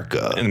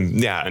America.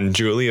 And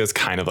Julia's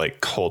kind of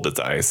like cold as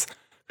ice.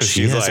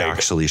 She's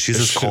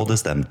as cold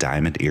as them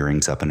diamond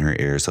earrings up in her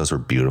ears. Those were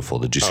beautiful.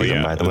 Did you see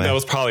them, by the way? That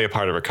was probably a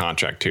part of her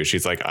contract too.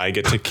 She's like, I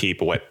get to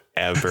keep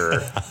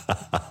whatever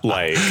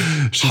like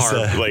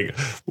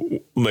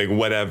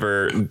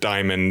whatever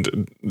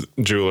diamond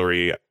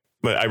jewelry.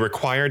 But I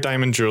require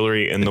diamond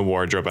jewelry in the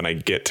wardrobe and I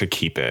get to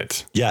keep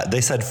it. Yeah,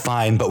 they said,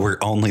 fine, but we're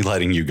only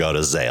letting you go to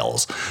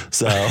Zales.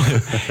 So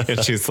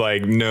and she's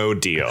like, no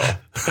deal.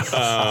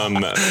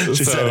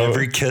 She said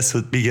every kiss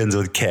begins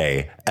with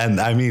K.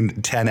 And I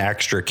mean 10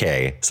 extra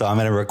K. So I'm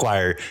going to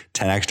require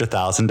 10 extra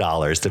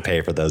 $1,000 to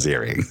pay for those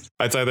earrings.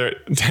 It's either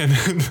 10.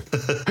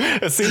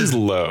 It seems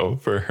low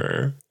for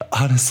her.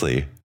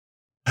 Honestly.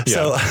 Yeah.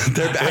 So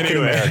they're back in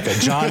America.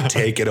 John,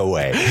 take it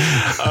away.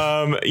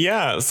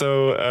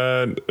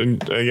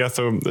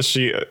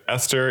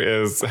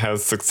 Esther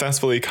has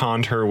successfully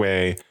conned her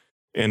way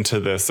into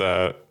this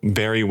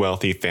very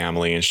wealthy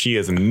family, and she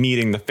is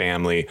meeting the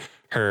family.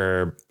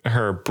 Her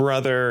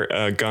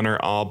brother,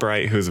 Gunnar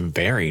Albright, who's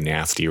very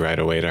nasty right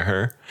away to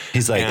her.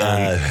 He's like,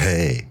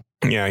 hey.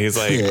 Yeah, he's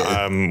like,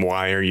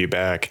 why are you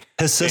back?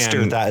 His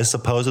sister that is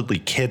supposedly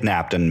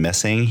kidnapped and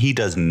missing, he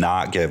does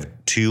not give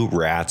two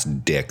rats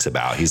dicks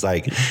about. He's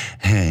like,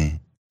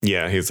 hey.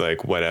 Yeah, he's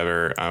like,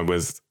 whatever. I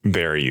was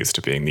very used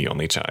to being the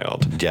only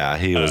child. Yeah,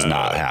 he was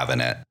not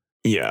having it.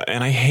 Yeah,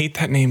 and I hate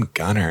that name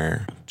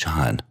Gunnar.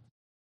 John,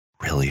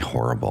 really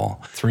horrible.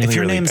 It's really, if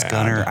your really name's bad.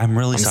 Gunnar, I'm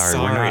really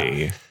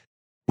sorry.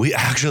 We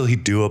actually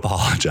do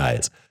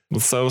apologize.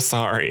 I'm so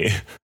sorry.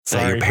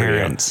 Sorry, your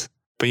parents.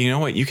 But you know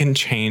what? You can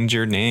change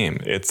your name.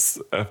 It's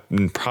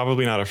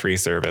probably not a free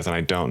service, and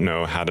I don't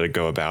know how to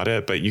go about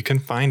it, but you can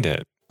find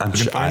it. You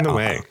can find the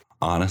way.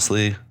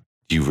 Honestly,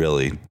 you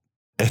really...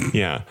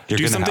 Yeah.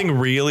 Do something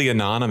really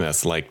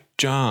anonymous like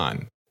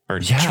John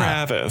or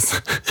Travis.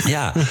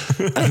 Yeah.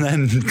 And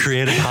then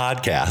create a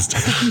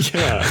podcast.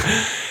 Yeah.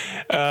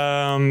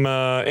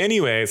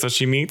 Anyway, so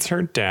she meets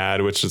her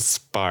dad, which is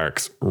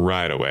Sparks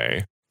right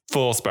away.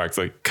 Full Sparks,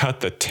 like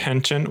cut the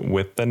tension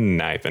with the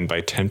knife. And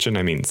by tension,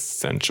 I mean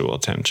sensual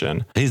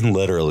tension. He's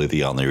literally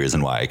the only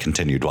reason why I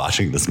continued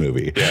watching this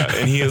movie. Yeah.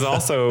 And he is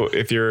also,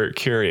 if you're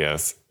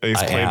curious, he's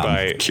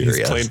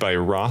played by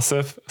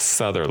Rossif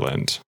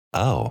Sutherland.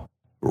 Oh,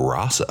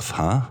 Rossif,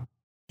 huh?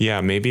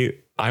 Yeah, maybe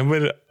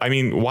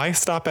why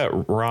stop at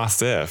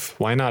Rossif?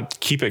 Why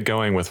not keep it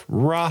going with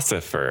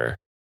Rossifer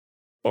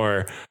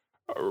or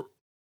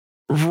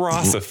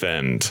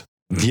Rossifend?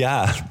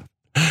 Yeah.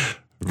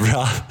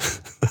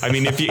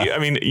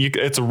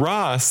 It's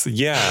Ross,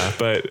 yeah,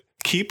 but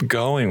keep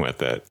going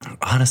with it.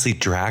 Honestly,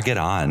 drag it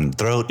on.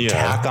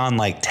 Tack on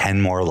like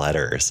 10 more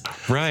letters.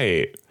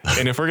 Right.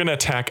 And if we're going to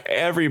attack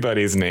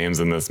everybody's names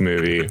in this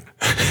movie,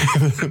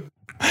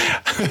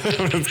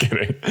 I'm just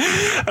kidding.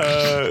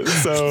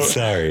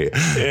 Sorry.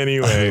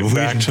 Anyway,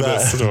 back to the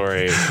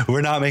story.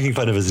 We're not making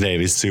fun of his name.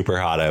 He's super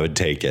hot. I would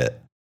take it.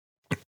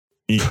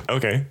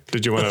 Okay.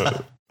 Did you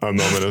want a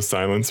moment of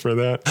silence for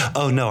that?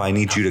 Oh, no, I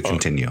need you to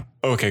continue.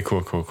 Okay,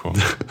 cool.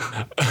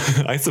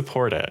 I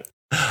support it.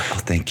 Oh,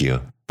 thank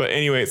you. But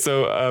anyway,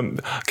 so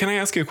can I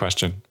ask you a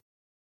question?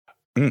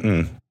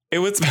 Mm-mm. It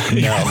was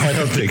no, I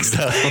don't think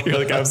so. You're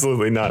like,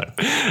 absolutely not.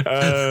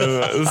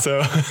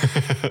 So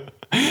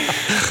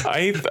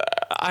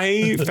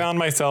I found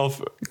myself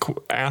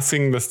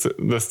asking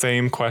the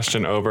same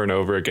question over and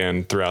over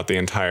again throughout the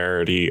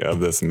entirety of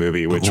this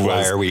movie, which was,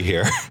 why are we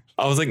here?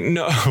 I was like,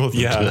 no,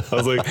 yeah. I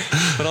was like,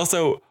 but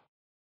also,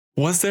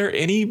 was there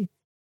any,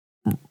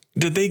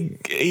 did they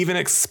even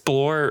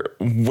explore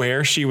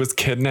where she was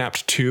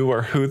kidnapped to,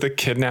 or who the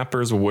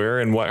kidnappers were,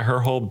 and what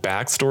her whole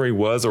backstory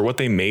was, or what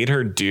they made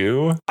her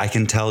do? I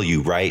can tell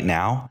you right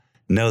now,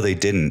 no, they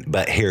didn't.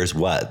 But here's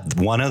what.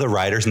 One of the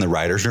writers in the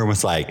writer's room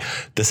was like,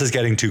 this is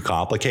getting too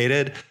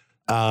complicated.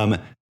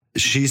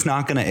 She's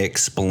not going to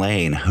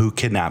explain who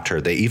kidnapped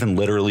her. They even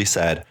literally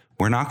said,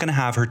 we're not going to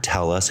have her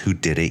tell us who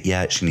did it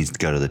yet. She needs to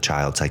go to the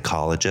child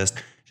psychologist.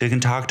 She can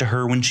talk to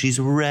her when she's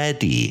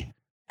ready.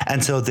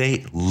 And so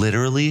they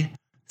literally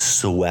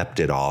swept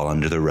it all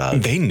under the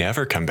rug. They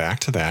never come back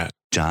to that.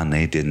 John,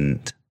 they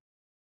didn't.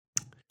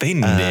 They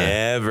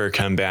never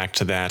come back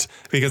to that.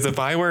 Because if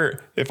I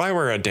were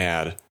a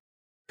dad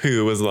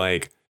who was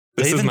like,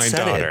 this is my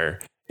daughter,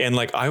 and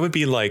like I would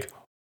be like,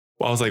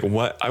 I was like,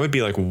 what? I would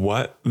be like,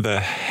 what the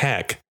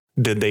heck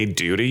did they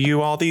do to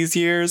you all these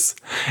years?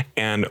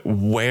 And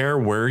where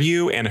were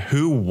you? And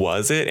who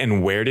was it?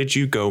 And where did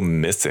you go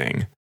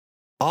missing?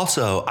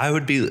 Also, I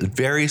would be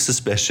very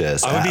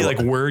suspicious. I would be like,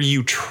 were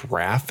you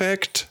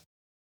trafficked?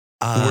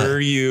 Were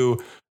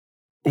you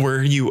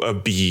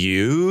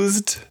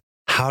abused?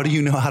 How do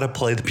you know how to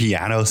play the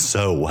piano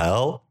so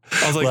well?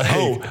 I was like,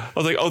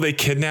 oh, they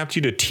kidnapped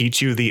you to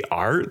teach you the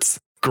arts?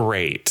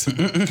 Great.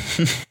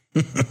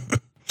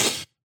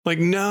 Like,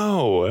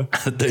 no.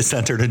 They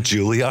sent her to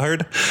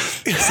Juilliard.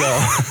 So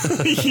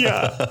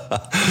yeah.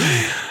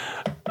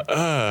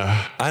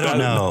 I don't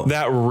know.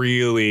 That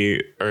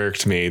really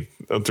irked me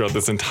throughout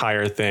this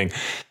entire thing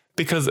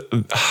because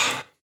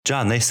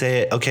John, they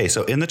say, okay,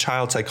 so in the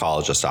child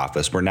psychologist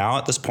office, we're now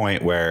at this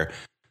point where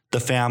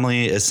the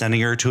family is sending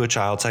her to a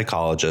child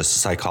psychologist. The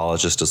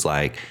psychologist is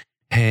like,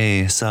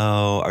 hey,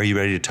 so are you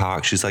ready to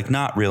talk? She's like,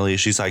 not really.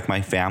 She's like,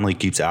 my family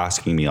keeps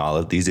asking me all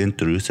of these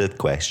intrusive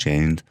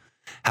questions.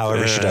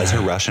 However, she does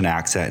her Russian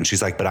accent and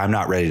she's like, but I'm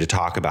not ready to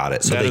talk about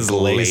it. So they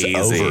glaze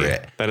over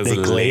it. That is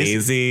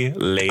lazy.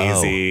 They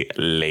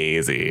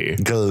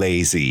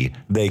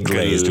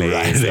glazed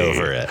right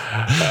over it.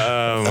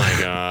 Oh my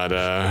God.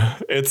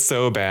 It's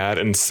so bad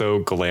and so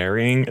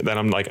glaring that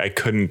I'm like, I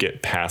couldn't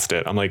get past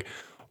it. I'm like,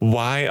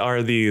 why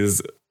are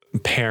these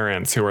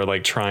parents who are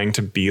like trying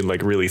to be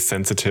like really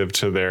sensitive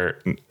to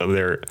their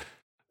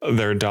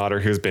daughter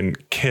who's been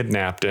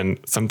kidnapped and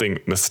something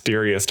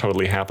mysterious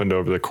totally happened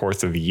over the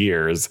course of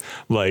years.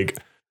 Like,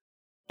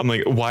 I'm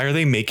like, why are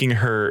they making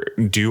her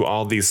do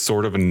all these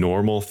sort of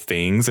normal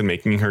things and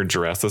making her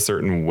dress a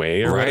certain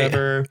way or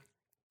whatever?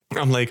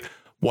 I'm like,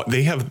 what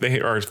they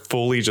are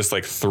fully just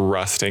like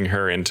thrusting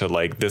her into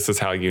like, this is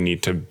how you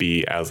need to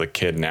be as a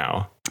kid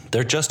now.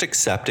 They're just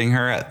accepting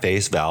her at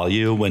face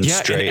value when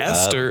straight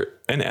up.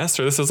 And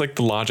Esther, this is like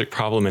the logic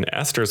problem in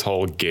Esther's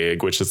whole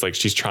gig, which is like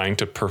she's trying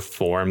to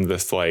perform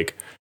this like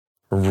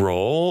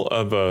role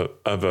of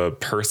a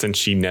person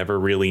she never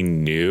really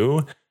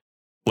knew.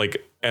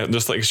 Like,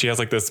 just like she has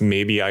like this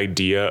maybe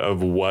idea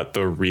of what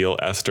the real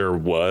Esther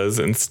was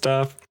and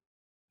stuff,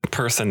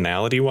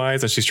 personality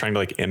wise. And she's trying to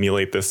like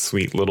emulate this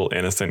sweet little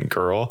innocent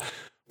girl.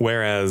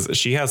 Whereas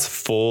she has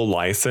full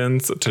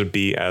license to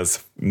be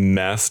as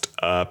messed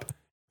up,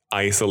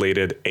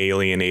 isolated,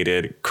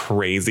 alienated,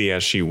 crazy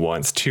as she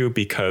wants to,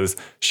 because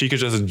she could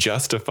just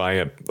justify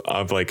it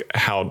of like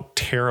how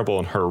terrible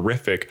and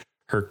horrific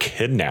her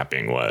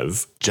kidnapping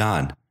was.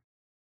 John.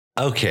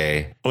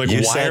 Okay. Like,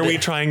 why are we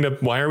trying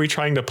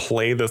to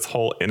play this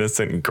whole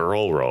innocent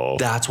girl role?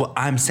 That's what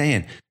I'm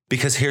saying.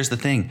 Because here's the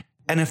thing.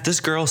 And if this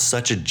girl's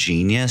such a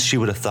genius, she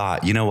would have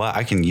thought, you know what?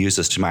 I can use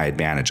this to my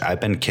advantage. I've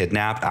been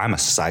kidnapped. I'm a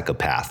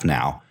psychopath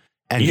now.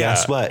 And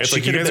guess what? It's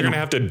like, you guys are going to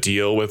have to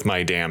deal with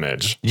my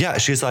damage. Yeah.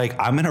 She's like,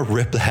 I'm going to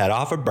rip the head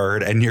off a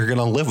bird and you're going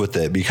to live with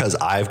it because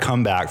I've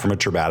come back from a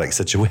traumatic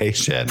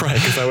situation. Right.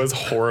 Because I was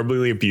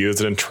horribly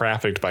abused and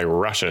trafficked by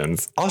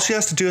Russians. All she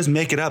has to do is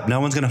make it up.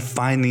 No one's going to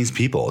find these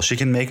people. She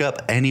can make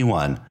up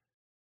anyone.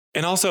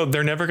 And also,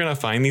 they're never going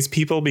to find these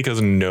people because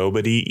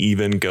nobody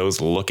even goes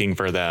looking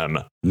for them.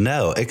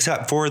 No,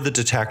 except for the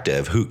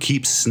detective who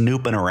keeps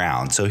snooping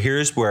around. So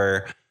here's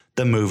where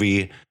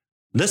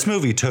this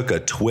movie took a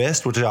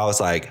twist, which I was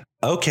like,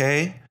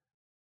 okay,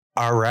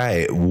 all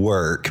right,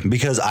 work,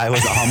 because I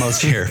was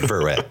almost here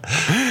for it.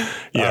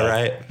 Yeah. All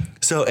right.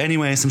 So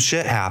anyway, some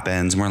shit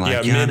happens and we're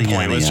like,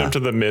 midpoint. Let's jump to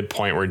the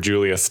midpoint where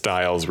Julia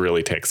Stiles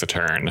really takes a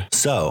turn.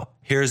 So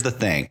here's the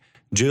thing.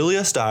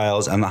 Julia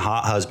Stiles and the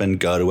hot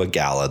husband go to a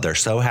gala. They're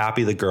so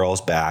happy the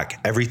girl's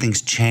back.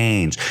 Everything's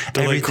changed.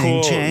 They're Everything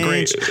like, cool,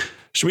 changed. Great.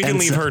 We can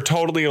leave her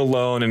totally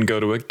alone and go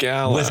to a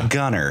gala. With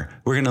Gunnar.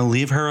 We're going to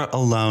leave her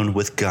alone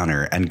with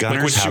Gunnar. And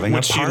Gunnar's having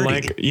a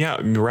party. Yeah,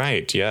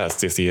 right.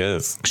 Yes, he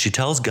is. She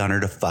tells Gunnar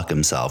to fuck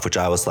himself, which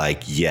I was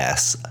like,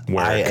 yes,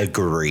 I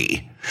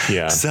agree.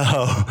 Yeah.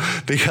 So,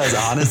 because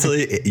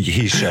honestly,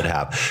 he should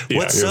have. Yeah,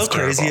 what's so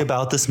crazy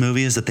about this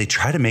movie is that they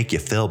try to make you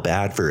feel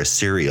bad for a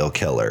serial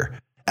killer.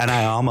 And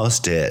I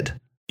almost did.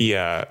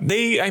 Yeah.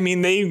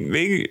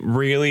 They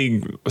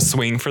really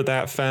swing for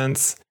that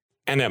fence.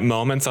 And at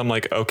moments I'm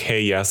like,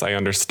 okay, yes, I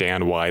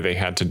understand why they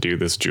had to do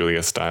this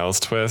Julia Stiles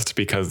twist,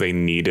 because they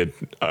needed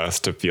us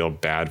to feel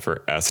bad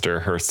for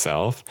Esther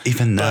herself.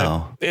 Even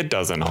though it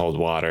doesn't hold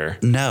water.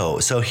 No.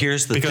 So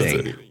here's the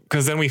thing.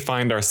 Because then we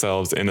find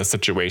ourselves in a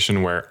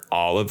situation where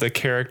all of the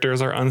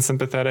characters are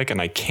unsympathetic and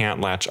I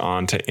can't latch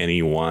on to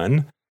any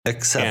one.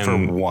 Except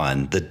for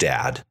one, the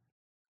dad.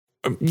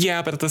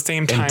 Yeah, but at the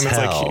same time, it's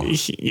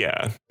like,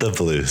 yeah. The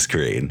blue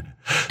screen.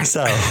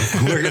 So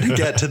we're going to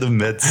get to the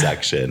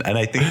midsection. And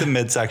I think the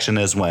midsection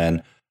is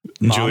when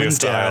Julia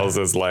Stiles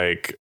is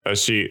like,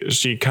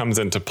 she comes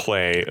into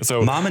play.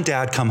 So mom and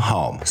dad come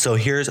home. So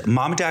here's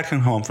mom and dad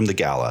come home from the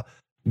gala.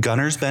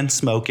 Gunner's been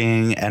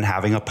smoking and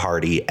having a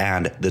party,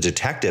 and the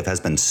detective has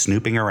been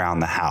snooping around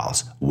the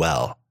house.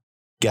 Well,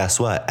 guess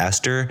what?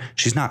 Esther,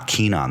 she's not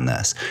keen on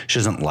this. She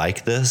doesn't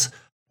like this,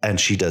 and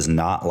she does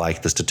not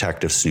like this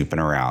detective snooping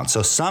around.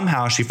 So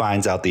somehow she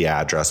finds out the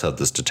address of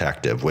this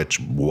detective, which,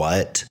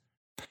 what?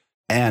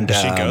 And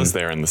she goes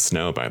there in the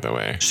snow, by the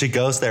way. She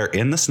goes there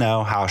in the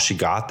snow. How she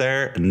got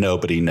there,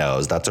 nobody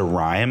knows. That's a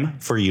rhyme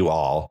for you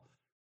all.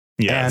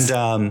 Yes.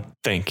 And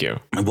thank you.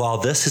 While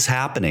this is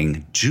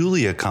happening,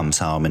 Julia comes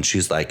home and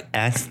she's like,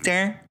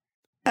 Esther.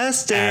 And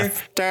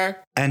the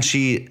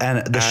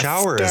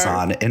shower is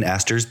on in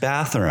Esther's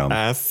bathroom.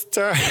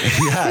 Esther.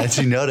 Yeah. And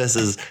she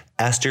notices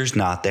Esther's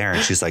not there.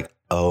 And she's like,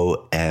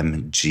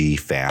 OMG,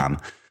 fam.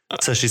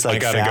 So she's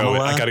like,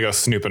 I gotta go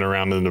snooping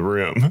around in the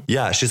room.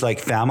 Yeah. She's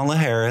like, Pamela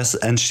Harris.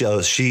 And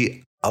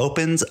she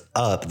opens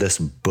up this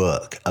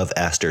book of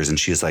Esther's and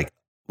she's like,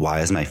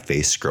 why is my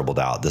face scribbled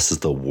out? This is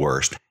the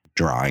worst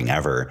drawing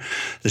ever.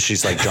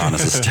 She's like drawn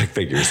as a stick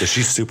figure. So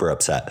she's super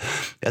upset.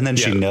 And then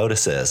she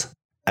notices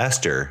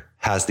Esther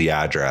has the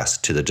address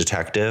to the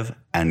detective.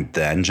 And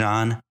then,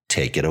 John,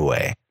 take it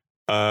away.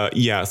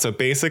 So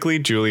basically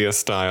Julia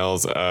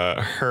Stiles,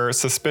 her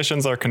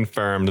suspicions are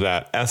confirmed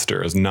that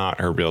Esther is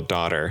not her real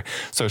daughter.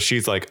 So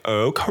she's like,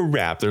 oh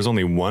crap, there's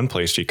only one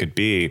place she could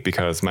be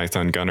because my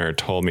son Gunnar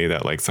told me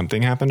that like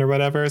something happened or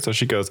whatever. So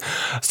she goes,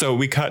 so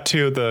we cut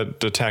to the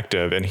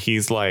detective and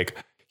he's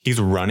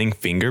running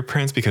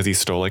fingerprints because he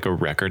stole like a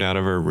record out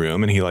of her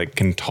room and he like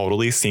can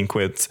totally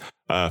sequence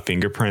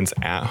fingerprints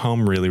at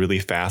home really, really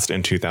fast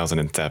in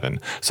 2007.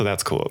 So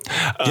that's cool.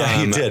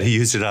 Yeah, he did. He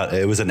used it on,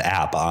 it was an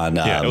app on.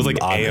 It was like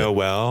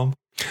AOL.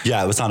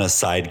 Yeah, it was on a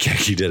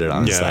Sidekick. He did it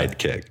on a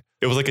Sidekick.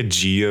 It was like a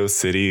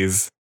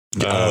GeoCities.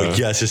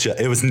 Yes.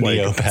 It was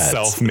Neopets. Like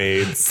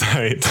self-made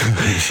site.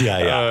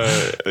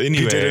 Yeah. Anyway,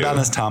 he did it on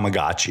his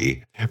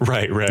Tamagotchi.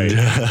 Right.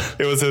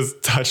 It was his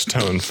touch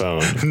tone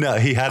phone. No,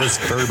 he had his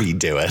Furby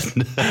do it.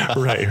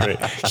 Right.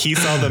 He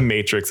saw The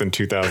Matrix in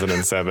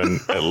 2007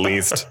 at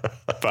least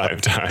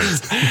 5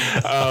 times.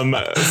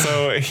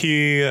 So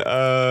he,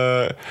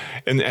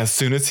 and as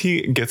soon as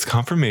he gets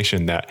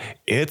confirmation that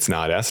it's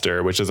not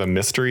Esther, which is a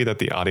mystery that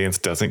the audience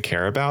doesn't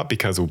care about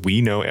because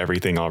we know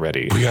everything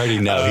already. We already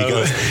know. He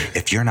goes,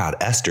 if you're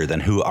not Esther,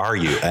 then who are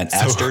you? And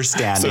Esther's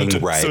standing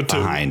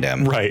behind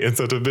him. Right. And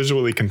so to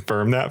visually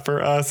confirm that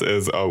for us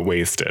is a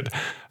wasted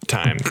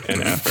time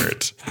and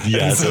effort.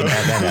 Yes. And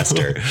then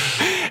Esther.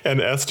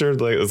 And Esther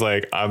is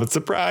like, I'm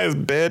surprised,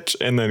 bitch.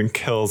 And then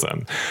kills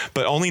him,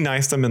 but only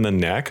knifes him in the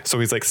neck. So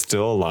he's like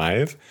still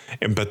alive.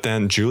 But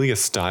then Julia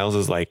Stiles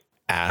is like,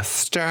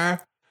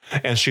 Esther?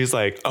 And she's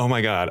like, oh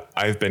my God,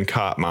 I've been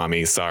caught,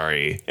 mommy.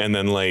 Sorry. And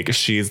then like,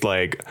 she's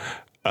like,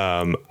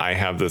 I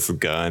have this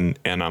gun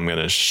and I'm going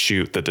to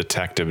shoot the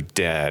detective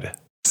dead.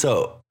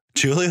 So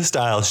Julia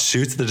Stiles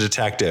shoots the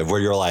detective where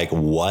you're like,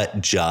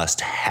 what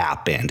just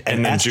happened?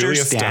 And Esther's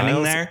Julia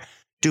standing there.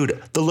 Dude,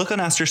 the look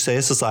on Esther's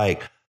face is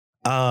like,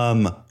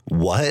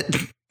 what?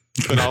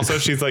 But also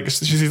she's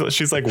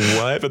like,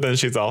 what? But then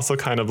she's also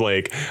kind of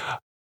like,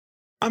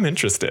 I'm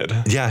interested.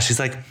 Yeah. She's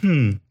like,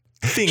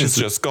 Things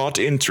just got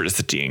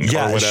interesting.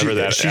 Yeah, or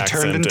whatever she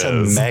turned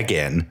into is.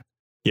 Megan.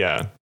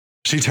 Yeah.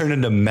 She turned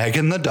into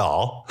Megan the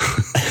doll.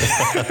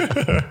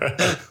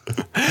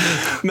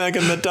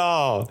 Megan the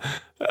doll.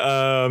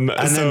 And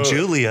then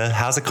Julia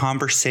has a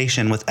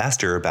conversation with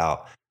Esther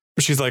about.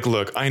 She's like,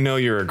 look, I know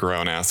you're a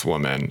grown ass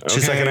woman. Okay?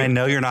 She's like, and I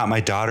know you're not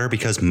my daughter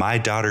because my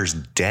daughter's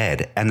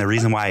dead. And the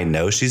reason why I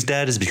know she's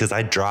dead is because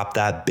I dropped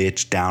that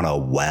bitch down a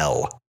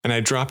well. And I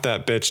dropped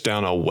that bitch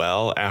down a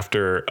well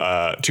after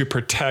to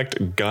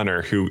protect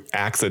Gunnar, who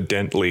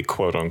accidentally,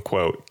 quote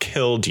unquote,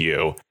 killed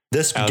you.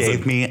 This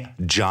gave me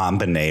John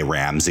Benet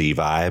Ramsey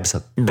vibes.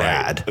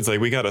 Bad. Right. It's like,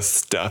 we got to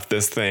stuff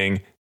this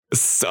thing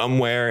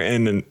somewhere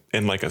in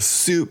like a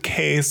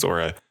suitcase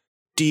or a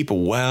deep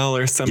well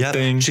or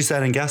something. Yep. She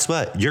said, and guess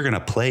what? You're going to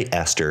play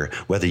Esther,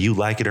 whether you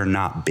like it or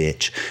not,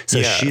 bitch.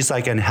 So she's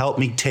like, and help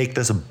me take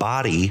this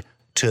body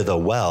to the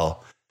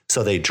well.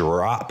 So they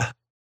drop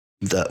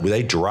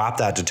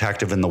that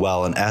detective in the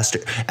well, and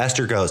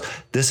Esther goes,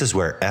 this is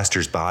where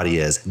Esther's body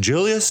is.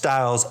 Julia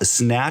Stiles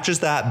snatches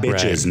that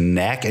bitch's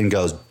neck and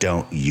goes,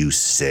 don't you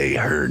say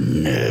her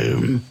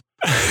name.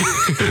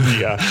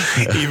 Yeah,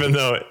 even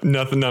though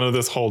none of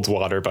this holds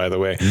water, by the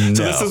way. No.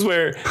 So this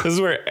is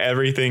where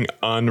everything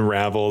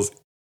unravels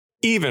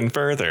even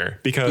further,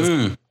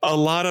 because a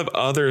lot of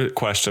other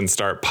questions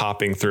start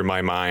popping through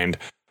my mind,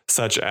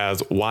 such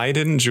as, why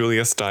didn't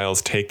Julia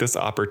Stiles take this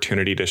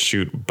opportunity to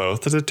shoot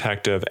both the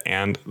detective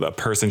and the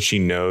person she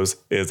knows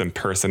is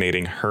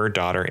impersonating her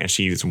daughter and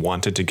she's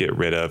wanted to get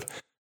rid of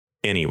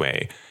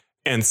anyway?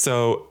 And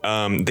so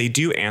they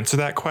do answer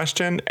that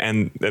question,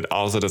 and it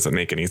also doesn't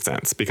make any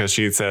sense because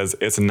she says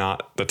it's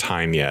not the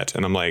time yet.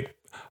 And I'm like,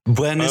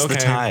 when is the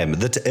time?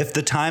 If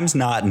the time's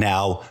not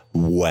now,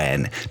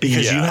 when?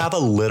 Because you have a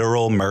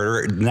literal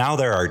murder. Now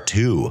there are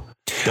 2.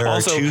 There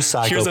also, are 2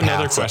 psychopaths. Here's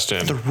another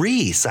question.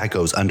 3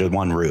 psychos under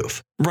one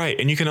roof. Right.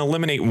 And you can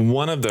eliminate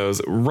one of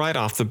those right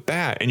off the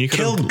bat. And you can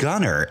kill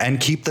Gunnar and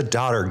keep the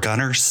daughter.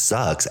 Gunnar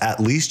sucks. At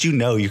least you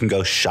know you can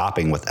go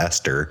shopping with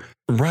Esther.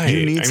 Right.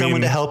 You need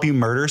someone to help you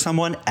murder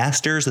someone.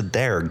 Esther's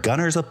there.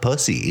 Gunnar's a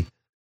pussy.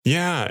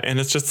 Yeah. And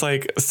it's just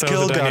like, so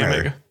kill the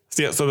dynamic. Gunnar.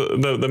 Yeah. So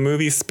the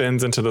movie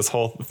spins into this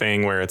whole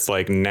thing where it's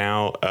like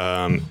now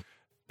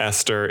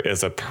Esther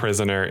is a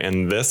prisoner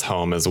in this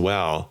home as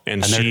well.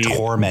 And they're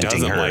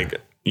tormenting her.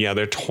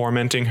 They're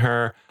tormenting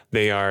her.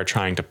 They are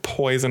trying to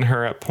poison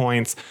her at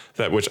points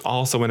which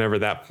also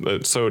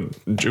so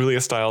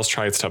Julia Stiles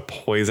tries to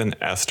poison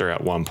Esther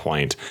at one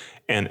point.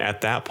 And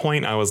at that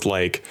point I was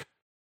like,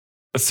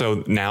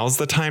 so now's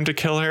the time to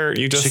kill her.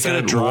 You just could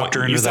have dropped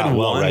her into that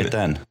well right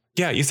then.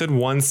 Yeah. You said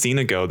one scene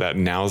ago that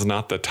now's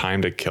not the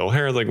time to kill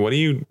her. Like, what are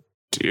you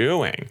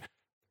doing?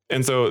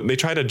 And so they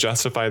try to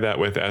justify that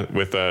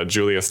with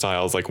Julia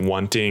Stiles, like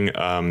wanting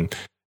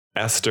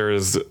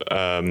Esther's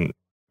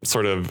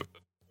sort of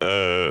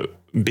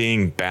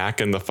being back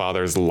in the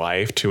father's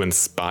life to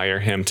inspire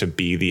him to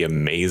be the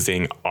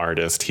amazing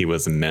artist he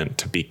was meant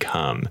to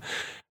become.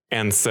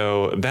 And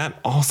so that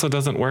also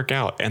doesn't work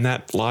out. And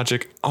that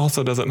logic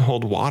also doesn't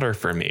hold water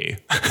for me.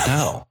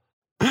 No.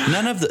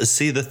 None of the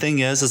thing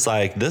is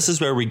like, this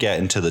is where we get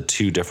into the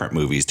 2 different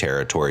movies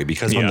territory,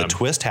 because when the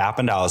twist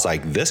happened, I was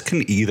like, this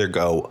can either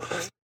go,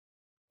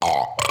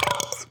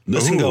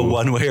 this can go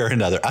one way or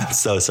another. I'm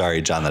so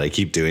sorry, John, that I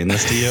keep doing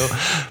this to you.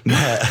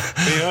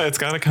 But it's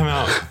got to come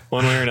out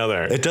one way or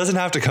another. It doesn't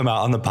have to come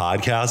out on the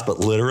podcast, but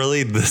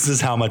literally this is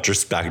how much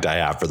respect I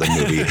have for the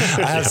movie.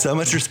 I have so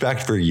much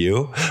respect for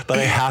you, but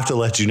I have to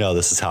let you know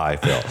this is how I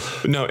feel.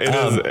 No, it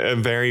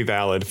is very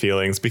valid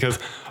feelings because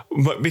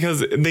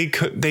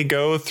they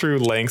go through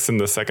lengths in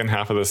the second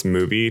half of this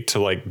movie to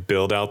like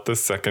build out the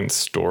second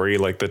story,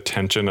 like the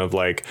tension of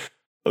like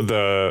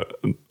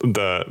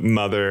the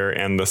mother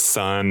and the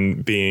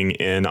son being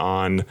in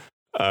on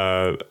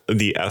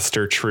the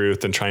Esther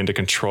truth and trying to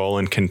control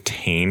and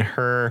contain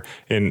her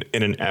in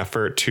an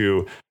effort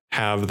to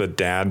have the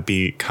dad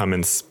become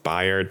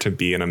inspired to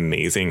be an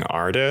amazing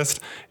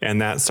artist.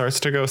 And that starts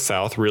to go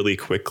south really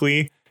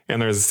quickly.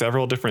 And there's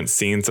several different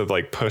scenes of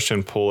like push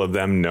and pull of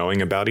them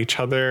knowing about each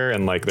other.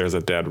 And like there's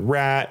a dead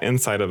rat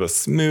inside of a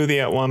smoothie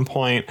at one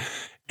point.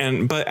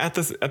 But at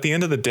the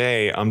end of the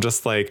day, I'm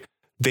just like,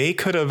 they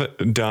could have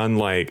done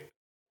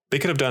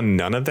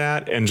none of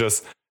that and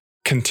just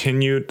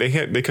continued. They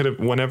could have,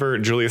 whenever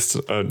Julia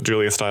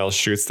Stiles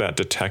shoots that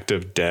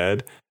detective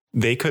dead,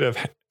 they could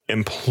have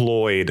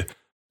employed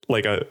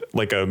like a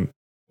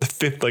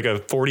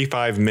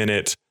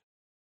 45-minute,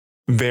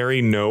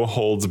 very no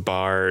holds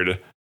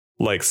barred,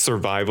 like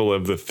survival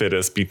of the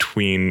fittest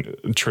between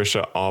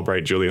Trisha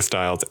Albright, Julia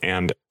Stiles,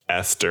 and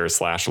Esther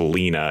 /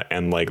 Lena,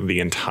 and like the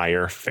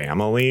entire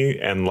family.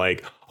 And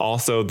like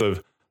also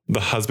the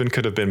husband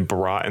could have been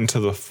brought into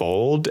the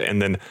fold, and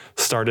then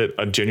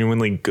a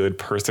genuinely good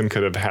person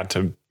could have had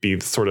to be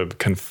sort of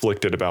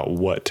conflicted about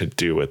what to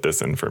do with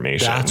this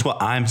information. That's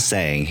what I'm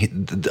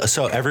saying.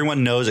 So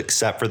everyone knows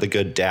except for the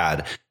good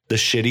dad. The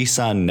shitty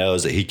son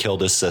knows that he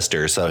killed his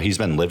sister. So he's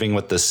been living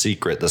with this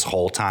secret this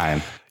whole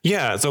time.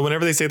 Yeah. So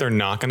whenever they say they're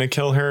not going to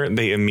kill her,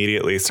 they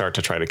immediately start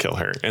to try to kill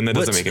her. And that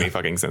doesn't make any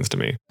fucking sense to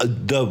me.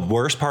 The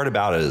worst part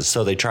about it is,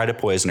 so they try to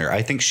poison her.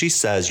 I think she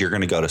says you're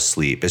going to go to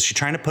sleep. Is she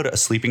trying to put a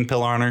sleeping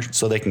pill on her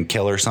so they can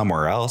kill her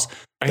somewhere else?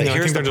 I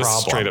think they're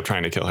just straight up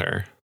trying to kill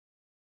her.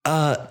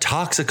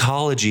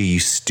 Toxicology, you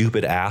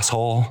stupid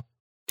asshole.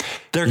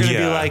 They're going to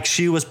be like,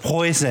 she was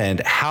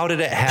poisoned. How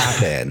did it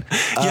happen?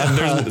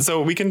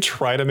 So we can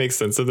try to make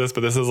sense of this,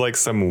 but this is like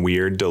some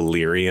weird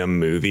delirium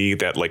movie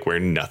that like where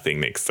nothing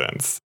makes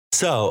sense.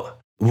 So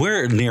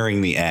we're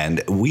nearing the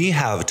end. We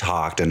have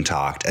talked and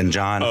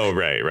John. Oh,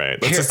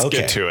 right. Let's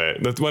get to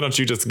it. Why don't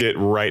you just get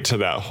right to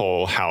that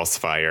whole house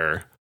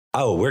fire?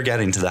 Oh, we're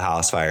getting to the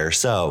house fire.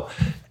 So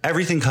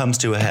everything comes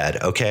to a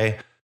head. Okay.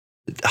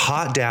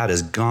 Hot dad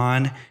is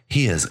gone.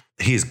 He's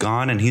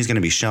gone, and he's going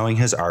to be showing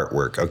his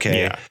artwork.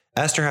 Okay. Yeah.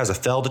 Esther has a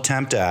failed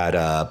attempt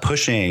at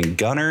pushing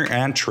Gunnar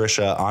and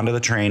Trisha onto the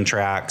train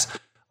tracks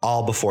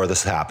all before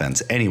this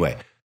happens. Anyway,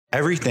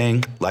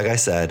 everything, like I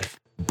said,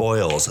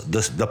 boils.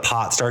 The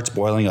pot starts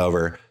boiling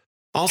over.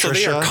 Also,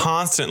 Trisha, they are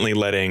constantly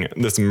letting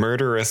this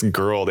murderous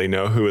girl they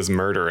know who is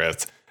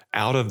murderous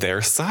out of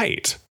their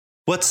sight.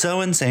 What's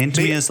so insane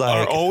to me is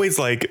like,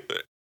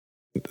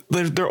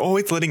 they're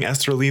always letting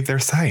Esther leave their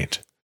sight.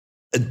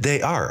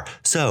 They are.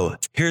 So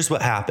here's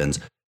what happens.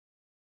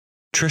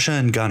 Trisha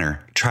and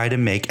Gunnar try to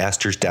make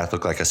Esther's death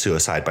look like a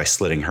suicide by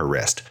slitting her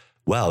wrist.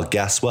 Well,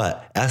 guess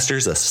what?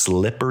 Esther's a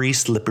slippery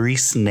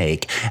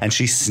snake, and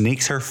she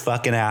sneaks her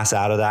fucking ass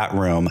out of that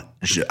room.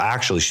 She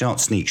don't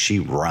sneak. She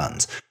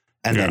runs.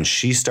 And then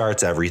she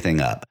starts everything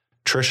up.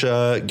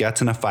 Trisha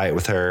gets in a fight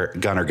with her.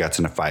 Gunnar gets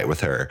in a fight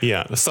with her.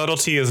 Yeah, the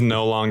subtlety is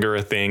no longer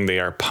a thing. They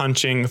are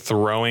punching,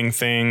 throwing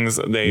things.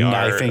 They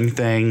knifing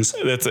things.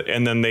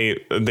 And then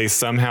they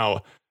somehow.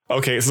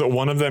 Okay, so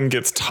one of them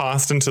gets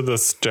tossed into the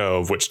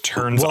stove, which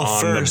turns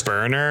on the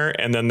burner,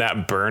 and then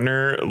that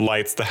burner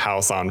lights the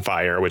house on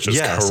fire, which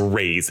is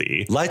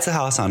crazy. Lights the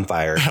house on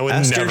fire. That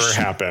would never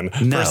happen.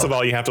 No. First of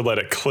all, you have to let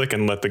it click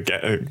and let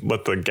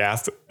the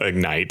gas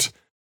ignite.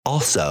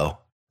 Also,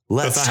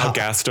 that's not how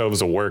gas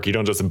stoves work. You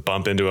don't just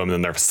bump into them and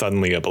then they're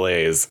suddenly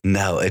ablaze.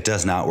 No, it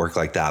does not work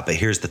like that. But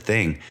here's the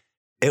thing.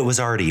 It was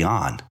already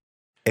on.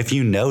 If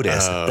you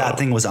notice, that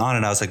thing was on,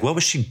 and I was like, what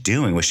was she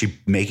doing? Was she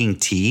making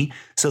tea?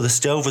 So the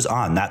stove was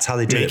on. That's how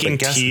they did it. Making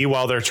tea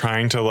while they're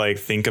trying to like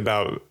think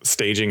about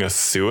staging a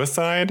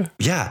suicide?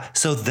 Yeah.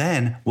 So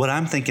then what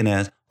I'm thinking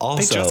is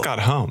also... They just got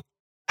home.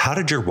 How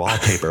did your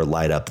wallpaper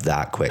light up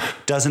that quick?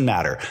 Doesn't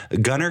matter.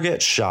 Gunner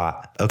gets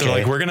shot. Okay. They're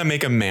like, we're going to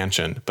make a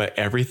mansion, but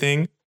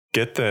everything,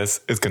 get this,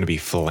 is going to be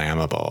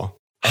flammable.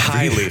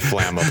 Highly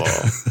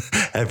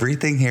flammable.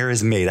 Everything here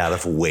is made out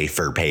of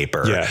wafer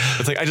paper. Yeah.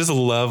 It's like, I just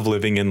love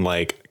living in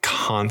like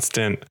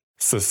constant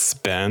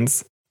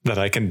suspense that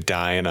I can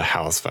die in a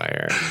house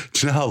fire.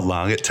 Do you know how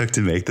long it took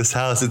to make this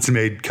house? It's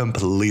made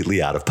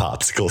completely out of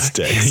popsicle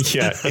sticks.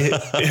 Yeah.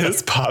 It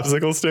is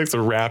popsicle sticks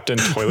wrapped in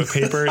toilet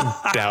paper,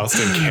 doused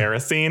in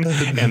kerosene.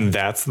 And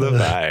that's the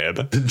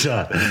vibe.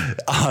 John,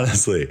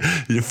 honestly,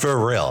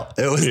 for real.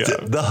 It was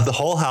the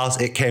whole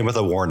house. It came with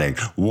a warning.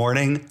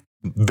 Warning.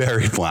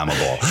 Very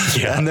flammable.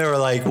 Yeah. And they were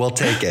like, we'll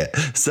take it.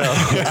 So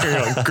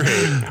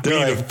great. We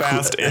need a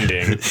fast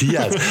ending.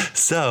 Yes.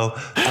 So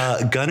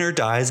Gunner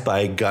dies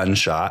by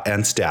gunshot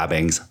and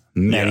stabbings,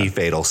 many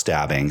fatal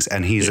stabbings,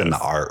 and he's in the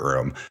art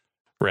room.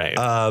 Right.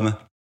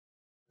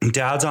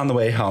 Dad's on the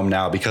way home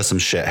now because some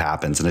shit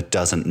happens, and it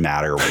doesn't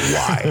matter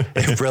why.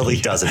 It really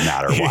doesn't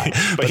matter why.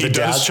 But the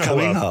dad's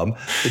coming home.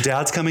 The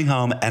dad's coming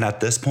home, and at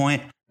this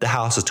point, the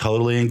house is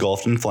totally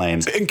engulfed in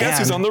flames. And guess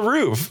who's on the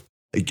roof?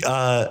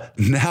 Now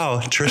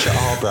Trisha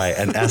Albright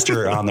and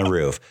Esther are on the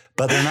roof,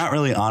 but they're not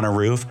really on a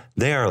roof.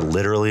 They are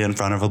literally in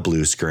front of a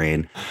blue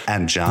screen.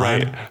 And John,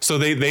 right. So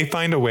they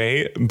find a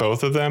way,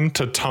 both of them,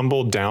 to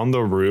tumble down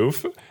the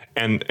roof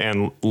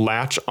and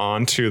latch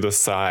onto the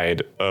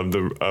side of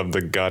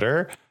the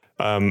gutter.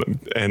 And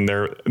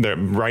they're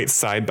right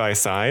side by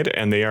side,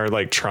 and they are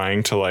like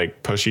trying to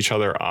like push each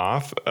other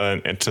off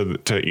and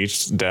to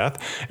each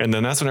death. And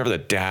then that's whenever the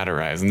dad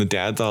arrives, and the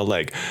dad's all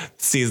like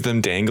sees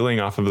them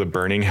dangling off of the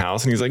burning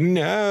house, and he's like,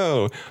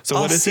 "No!" So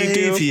what does he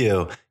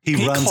do?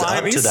 He runs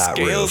up to that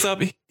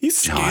roof. He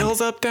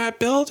scales up that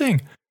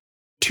building,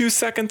 2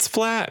 seconds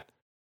flat,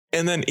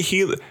 and then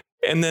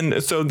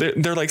so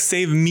they're like,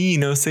 "Save me!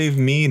 No, save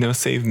me! No,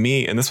 save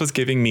me!" And this was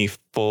giving me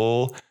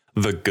full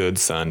The Good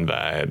Son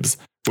vibes.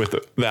 With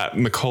that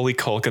Macaulay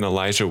Culkin,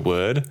 Elijah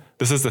Wood.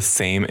 This is the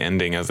same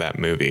ending as that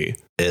movie.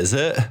 Is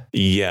it?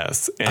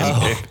 Yes.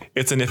 And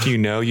if you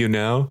know, you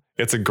know.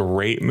 It's a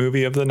great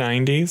movie of the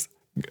 90s.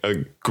 A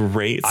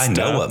great stuff. I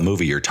know what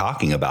movie you're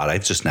talking about. I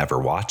just never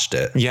watched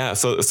it. Yeah.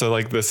 So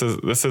like this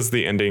is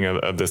the ending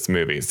of this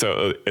movie.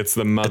 So it's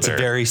the mother. It's a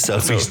very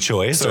Sophie's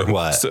choice or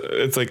what? So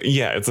it's like,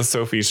 yeah, it's a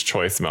Sophie's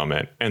choice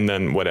moment, and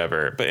then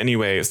whatever. But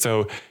anyway,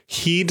 so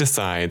he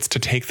decides to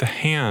take the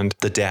hand.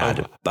 The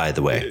dad, by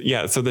the way.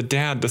 Yeah. So the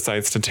dad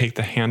decides to take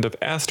the hand of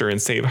Esther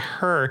and save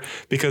her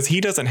because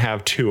he doesn't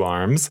have two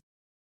arms.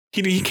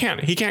 He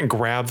can't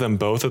grab them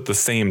both at the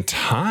same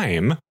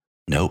time.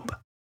 Nope.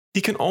 He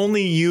can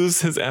only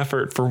use his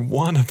effort for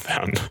one of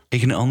them. He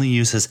can only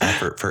use his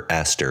effort for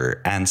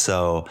Esther. And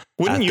so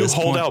wouldn't you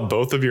hold out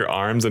both of your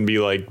arms and be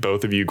like,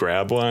 both of you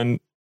grab one?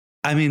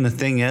 I mean, the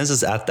thing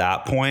is at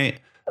that point,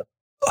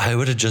 I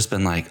would have just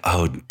been like,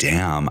 oh,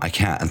 damn, I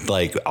can't,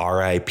 like,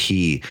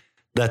 RIP.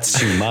 That's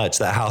too much.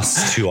 That house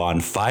is too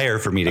on fire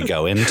for me to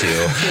go into.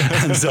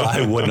 And so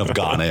I wouldn't have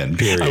gone in,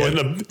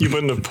 period. You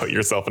wouldn't have put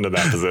yourself into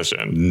that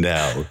position.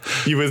 No.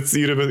 You'd have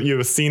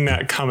seen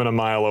that coming a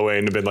mile away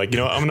and have been like, you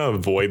know what? I'm going to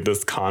avoid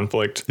this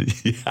conflict.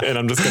 Yeah. And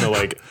I'm just going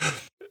to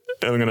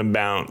I'm going to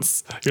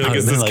bounce. You're like,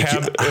 is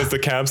the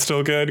cab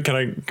still good?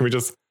 Can we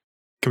just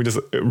put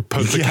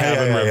the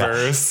cab in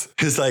reverse?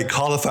 He's like,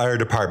 call the fire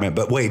department,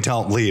 but wait,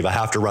 don't leave. I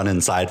have to run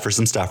inside for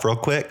some stuff real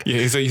quick. Yeah,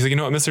 he's like, you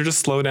know what, mister,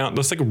 just slow down.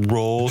 Just like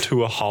roll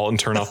to a halt and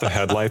turn off the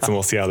headlights and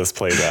we'll see how this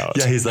plays out.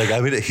 Yeah, he's like,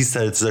 he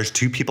said, there's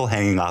two people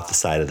hanging off the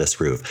side of this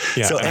roof.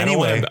 Yeah, so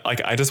anyway.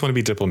 I just want to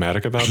be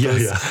diplomatic about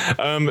this.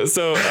 Yeah.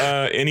 So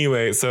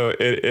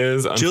it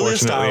is,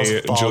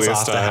 unfortunately, Julia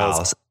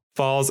Stiles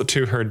falls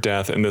to her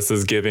death, and this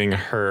is giving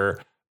her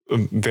a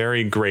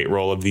very great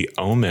role of the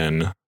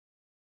Omen.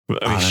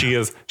 I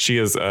mean, she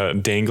is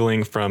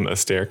dangling from a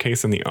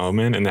staircase in The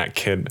Omen, and that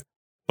kid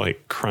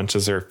like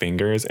crunches her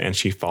fingers and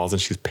she falls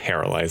and she's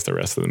paralyzed the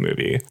rest of the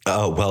movie.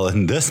 Oh, well,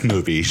 in this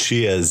movie,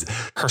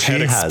 her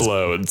head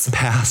explodes.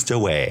 Passed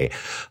away.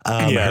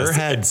 Her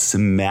head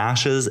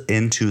smashes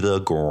into the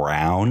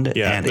ground.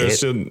 Yeah, and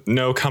there's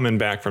no coming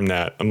back from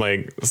that. I'm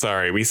like,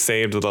 sorry, we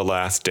saved The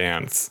Last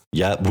Dance.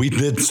 Yep, we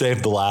did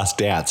save The Last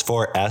Dance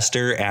for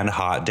Esther and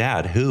Hot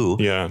Dad, who,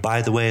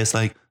 by the way, is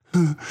like,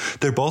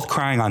 they're both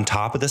crying on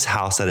top of this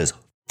house that is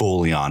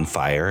fully on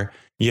fire.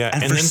 Yeah,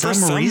 and then for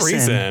some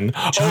reason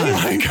John, oh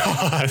my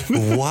God.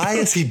 Why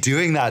is he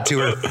doing that to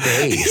her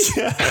face?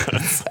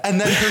 Yes.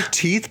 And then her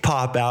teeth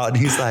pop out and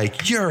he's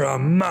like, you're a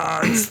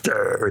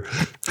monster.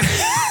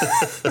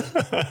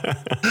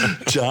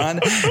 John,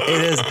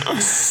 it is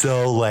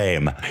so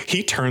lame.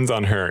 He turns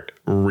on her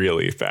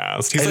really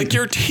fast. He's like,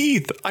 your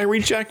teeth, I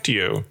reject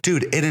you.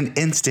 Dude, in an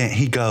instant,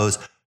 he goes,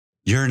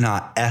 you're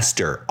not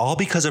Esther, all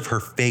because of her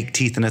fake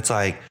teeth. And it's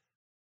like,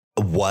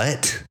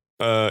 what?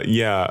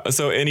 Yeah.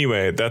 So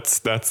anyway, that's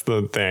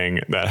the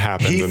thing that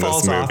happens in this movie. He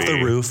falls off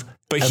the roof,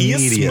 but he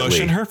is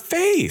smushing her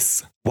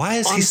face. Why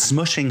is he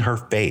smushing her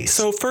face?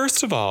 So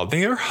first of all,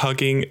 they are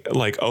hugging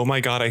like, oh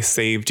my God, I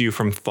saved you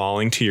from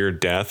falling to your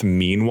death.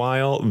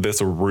 Meanwhile,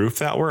 this roof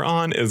that we're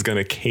on is going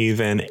to cave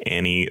in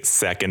any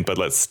second, but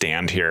let's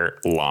stand here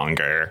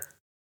longer.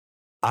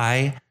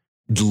 I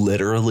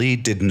literally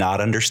did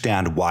not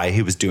understand why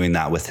he was doing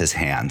that with his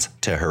hands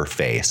to her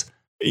face.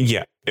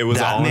 Yeah, it was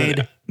that all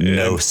made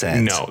no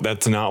sense. No,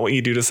 that's not what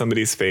you do to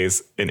somebody's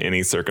face in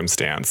any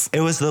circumstance.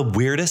 It was the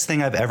weirdest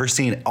thing I've ever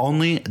seen.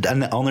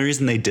 And the only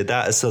reason they did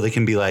that is so they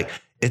can be like,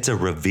 it's a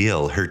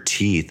reveal. Her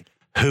teeth.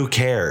 Who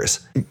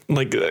cares?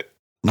 Like,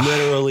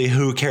 literally,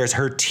 who cares?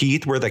 Her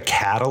teeth were the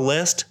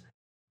catalyst.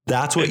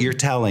 That's what you're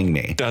telling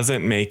me.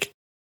 Doesn't make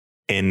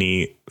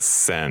any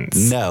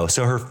sense. No.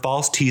 So her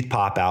false teeth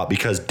pop out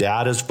because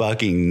dad is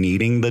fucking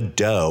kneading the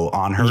dough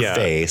on her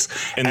face.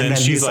 And then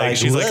she's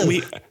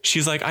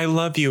like, I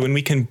love you and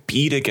we can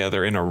be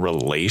together in a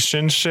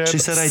relationship. She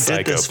said, I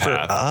did this for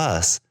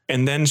us.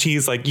 And then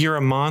she's like, you're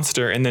a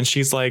monster. And then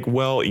she's like,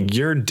 well,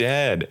 you're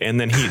dead. And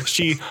then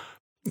she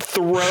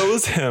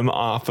throws him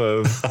off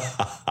of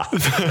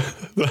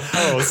the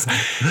house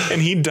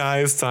and he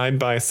dies side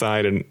by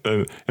side in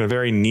a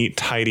very neat,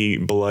 tidy,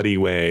 bloody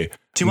way.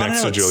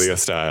 Next to Julia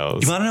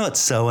Stiles. You want to know what's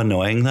so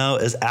annoying, though,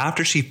 is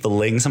after she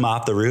flings him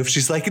off the roof,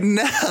 she's like,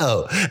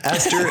 no.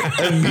 Esther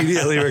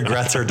immediately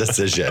regrets her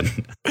decision.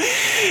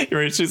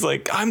 Right? She's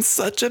like, I'm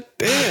such a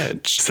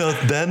bitch. So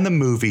then the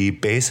movie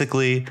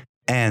basically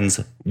ends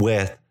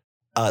with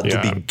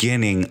the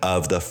beginning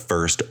of the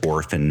first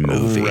Orphan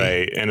movie.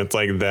 Right. And it's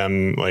like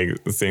them like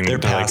saying they're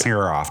passing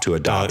her off to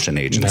adoption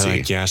agency.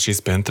 Like, yeah,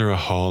 she's been through a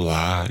whole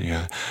lot.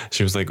 Yeah.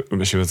 She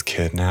was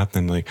kidnapped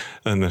and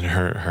then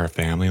her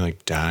family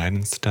like died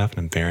and stuff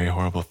in a very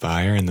horrible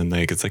fire. And then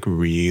like, it's like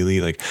really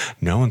like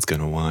no one's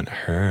going to want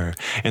her.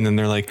 And then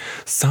they're like,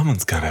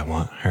 someone's going to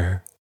want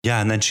her.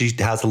 Yeah. And then she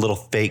has a little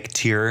fake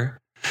tear.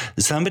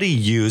 Somebody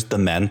used the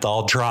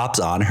menthol drops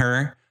on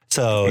her.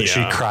 So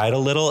she cried a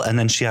little and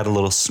then she had a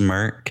little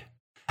smirk.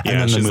 And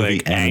then the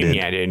movie ended. I'm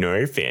not an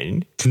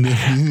orphan.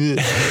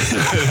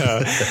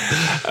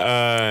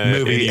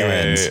 Movie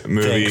ends.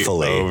 Movie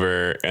thankfully.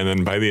 Over. And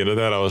then by the end of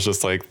that, I was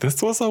just like,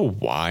 this was a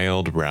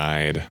wild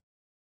ride.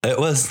 It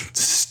was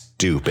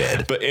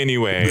stupid. But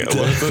anyway,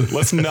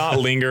 let's not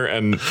linger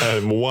and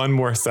one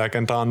more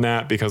second on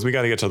that because we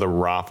got to get to the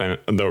Orphan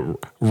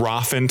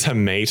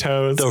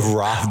tomatoes. The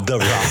Orphan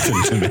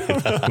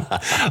tomatoes.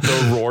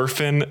 The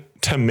Orphan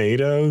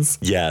tomatoes.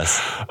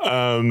 Yes.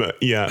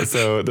 Yeah.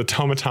 So the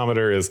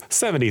tomatometer is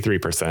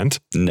 73%.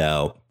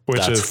 No,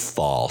 that's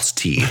false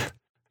teeth.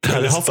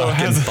 That is also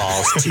has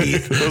false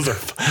teeth.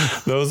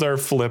 Those are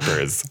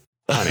flippers.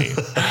 Honey.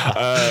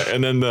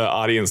 And then the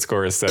audience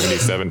score is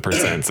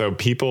 77%. So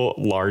people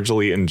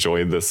largely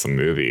enjoyed this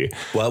movie.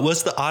 What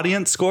was the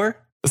audience score?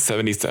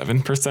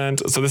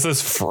 77%. So this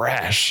is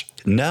fresh.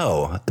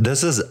 No,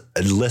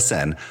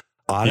 listen,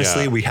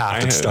 honestly, we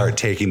have to start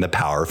taking the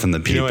power from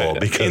the people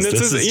because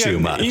this is too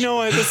much. You know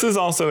what? This is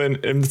also,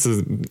 and this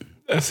is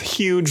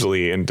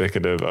hugely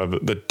indicative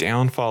of the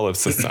downfall of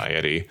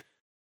society.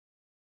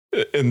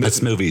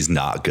 This movie's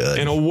not good.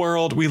 In a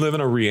world, we live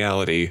in a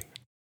reality.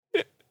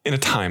 In a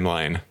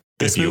timeline,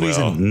 this movie's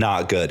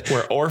not good.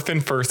 Where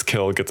Orphan First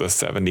Kill gets a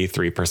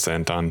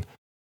 73% on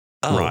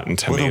Rotten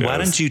Tomatoes. Well, then why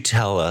don't you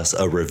tell us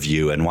a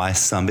review and why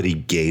somebody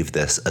gave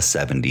this a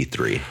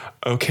 73?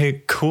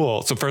 Okay,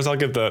 cool. So first I'll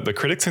give the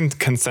critics'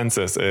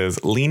 consensus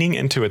is leaning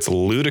into its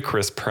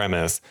ludicrous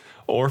premise.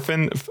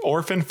 Orphan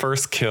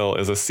First Kill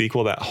is a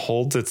sequel that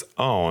holds its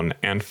own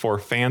and for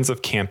fans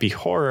of campy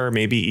horror,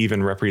 maybe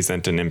even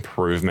represent an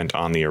improvement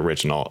on the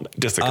original.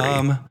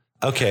 Disagree.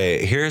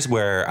 Okay, here's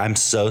where I'm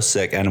so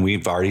sick, and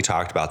we've already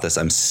talked about this.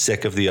 I'm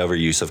sick of the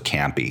overuse of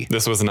campy.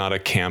 This was not a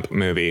camp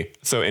movie.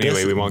 So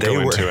anyway, we won't go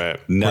into it.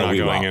 No, we're not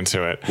going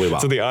into it. We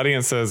won't. So the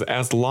audience says,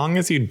 as long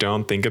as you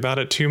don't think about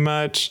it too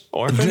much,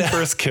 Orphan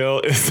First Kill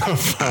is a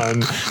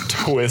fun,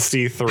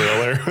 twisty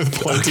thriller with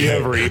plenty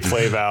of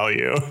replay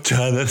value.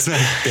 John, that's my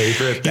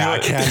favorite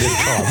backhanded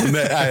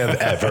compliment I have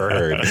ever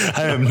heard.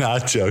 I am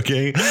not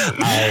joking.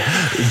 I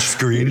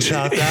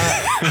screenshot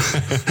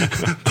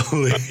that.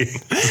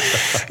 Please.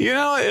 You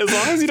know, as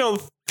long as you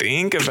don't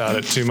think about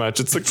it too much,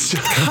 it's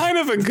kind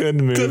of a good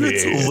movie.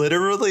 It's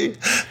literally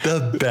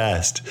the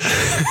best.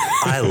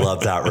 I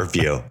love that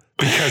review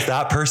because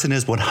that person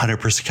is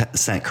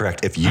 100%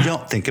 correct. If you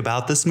don't think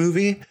about this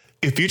movie,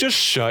 if you just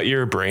shut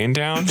your brain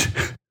down,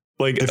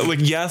 like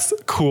yes,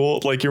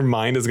 cool. Like your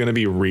mind is going to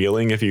be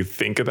reeling if you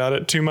think about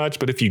it too much.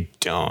 But if you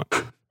don't,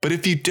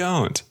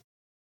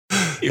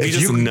 if you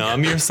just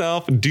numb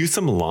yourself, do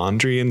some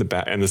laundry in the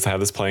back and just have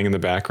this playing in the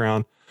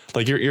background.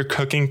 Like you're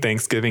cooking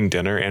Thanksgiving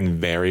dinner and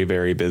very,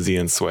 very busy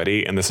and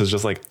sweaty. And this is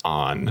just like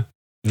on.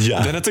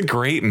 Yeah. Then it's a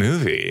great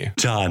movie.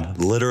 John,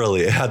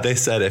 literally, they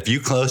said if you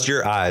closed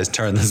your eyes,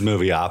 turned this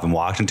movie off and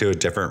walked into a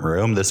different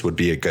room, this would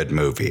be a good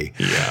movie.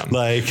 Yeah.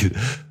 Like,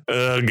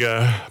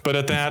 but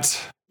at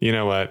that, you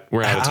know what?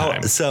 We're out of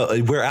time.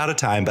 So we're out of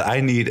time, but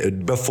I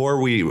need, before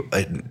we,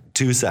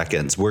 2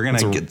 seconds, we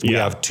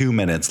have 2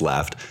 minutes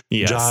left.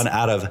 Yes. John,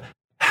 out of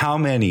how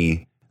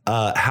many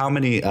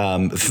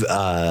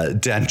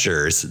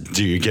dentures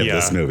do you give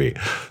this movie?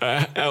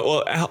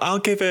 Well, I'll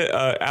give it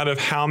out of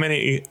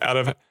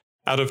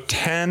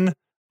 10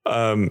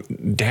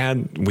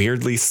 dad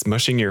weirdly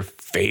smushing your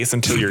face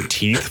until your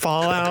teeth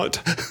fall out.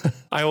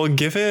 I will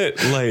give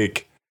it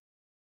like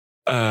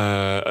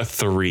a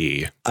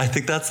 3. I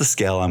think that's the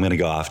scale I'm going to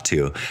go off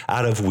to.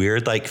 Out of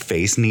weird like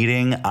face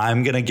kneading,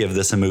 I'm going to give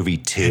this a movie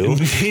 2.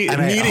 Kneading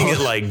it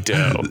like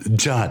dough.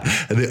 John,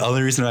 and the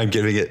only reason I'm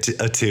giving it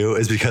a 2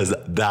 is because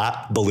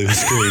that blue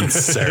screen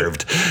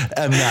served,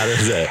 and that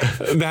is it.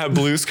 That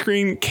blue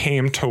screen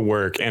came to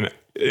work and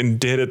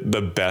did it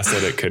the best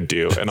that it could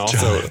do, and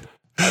also. John,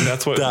 and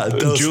that's what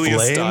Julia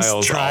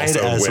Stiles tried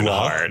also as went well.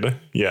 Hard.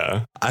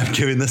 Yeah. I'm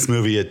giving this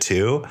movie a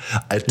 2.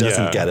 It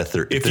doesn't get a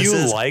 3. If you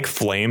like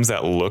flames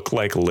that look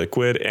like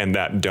liquid and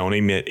that don't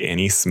emit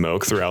any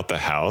smoke throughout the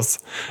house,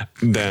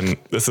 then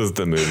this is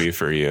the movie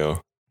for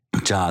you.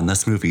 John,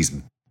 this movie's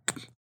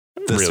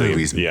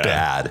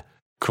bad.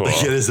 Cool.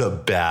 Like, it is a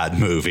bad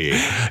movie.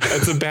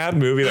 It's a bad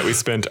movie that we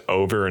spent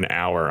over an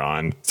hour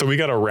on. So we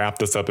got to wrap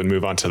this up and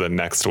move on to the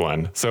next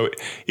one. So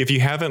if you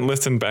haven't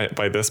listened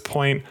by this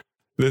point,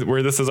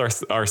 this is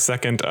our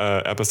second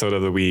episode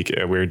of the week,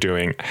 we're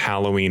doing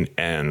Halloween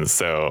Ends.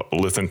 So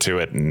listen to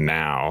it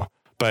now.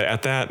 But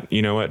at that,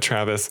 you know what,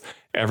 Travis?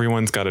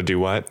 Everyone's got to do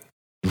what?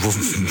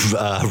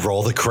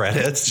 Roll the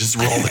credits. Just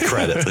roll the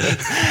credits.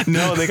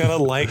 No, they gotta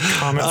like,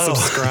 comment,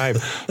 subscribe,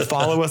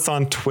 follow us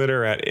on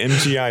Twitter at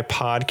MGI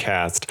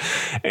Podcast,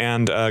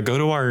 and go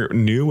to our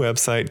new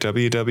website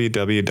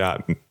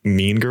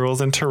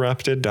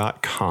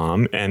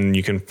www.meangirlsinterrupted.com, and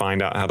you can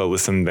find out how to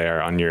listen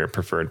there on your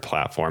preferred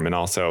platform, and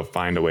also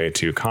find a way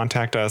to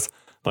contact us.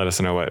 Let us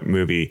know what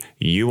movie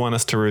you want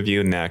us to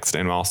review next.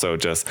 And also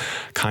just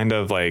kind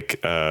of like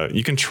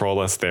you can troll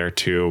us there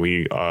too.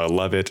 We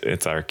love it.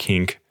 It's our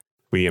kink.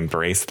 We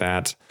embrace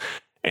that.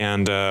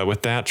 And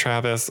with that,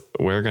 Travis,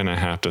 we're going to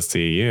have to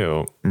see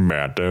you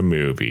at the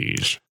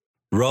movies.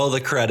 Roll the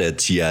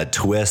credits, you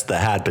twist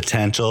that had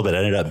potential, but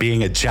ended up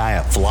being a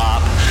giant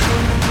flop.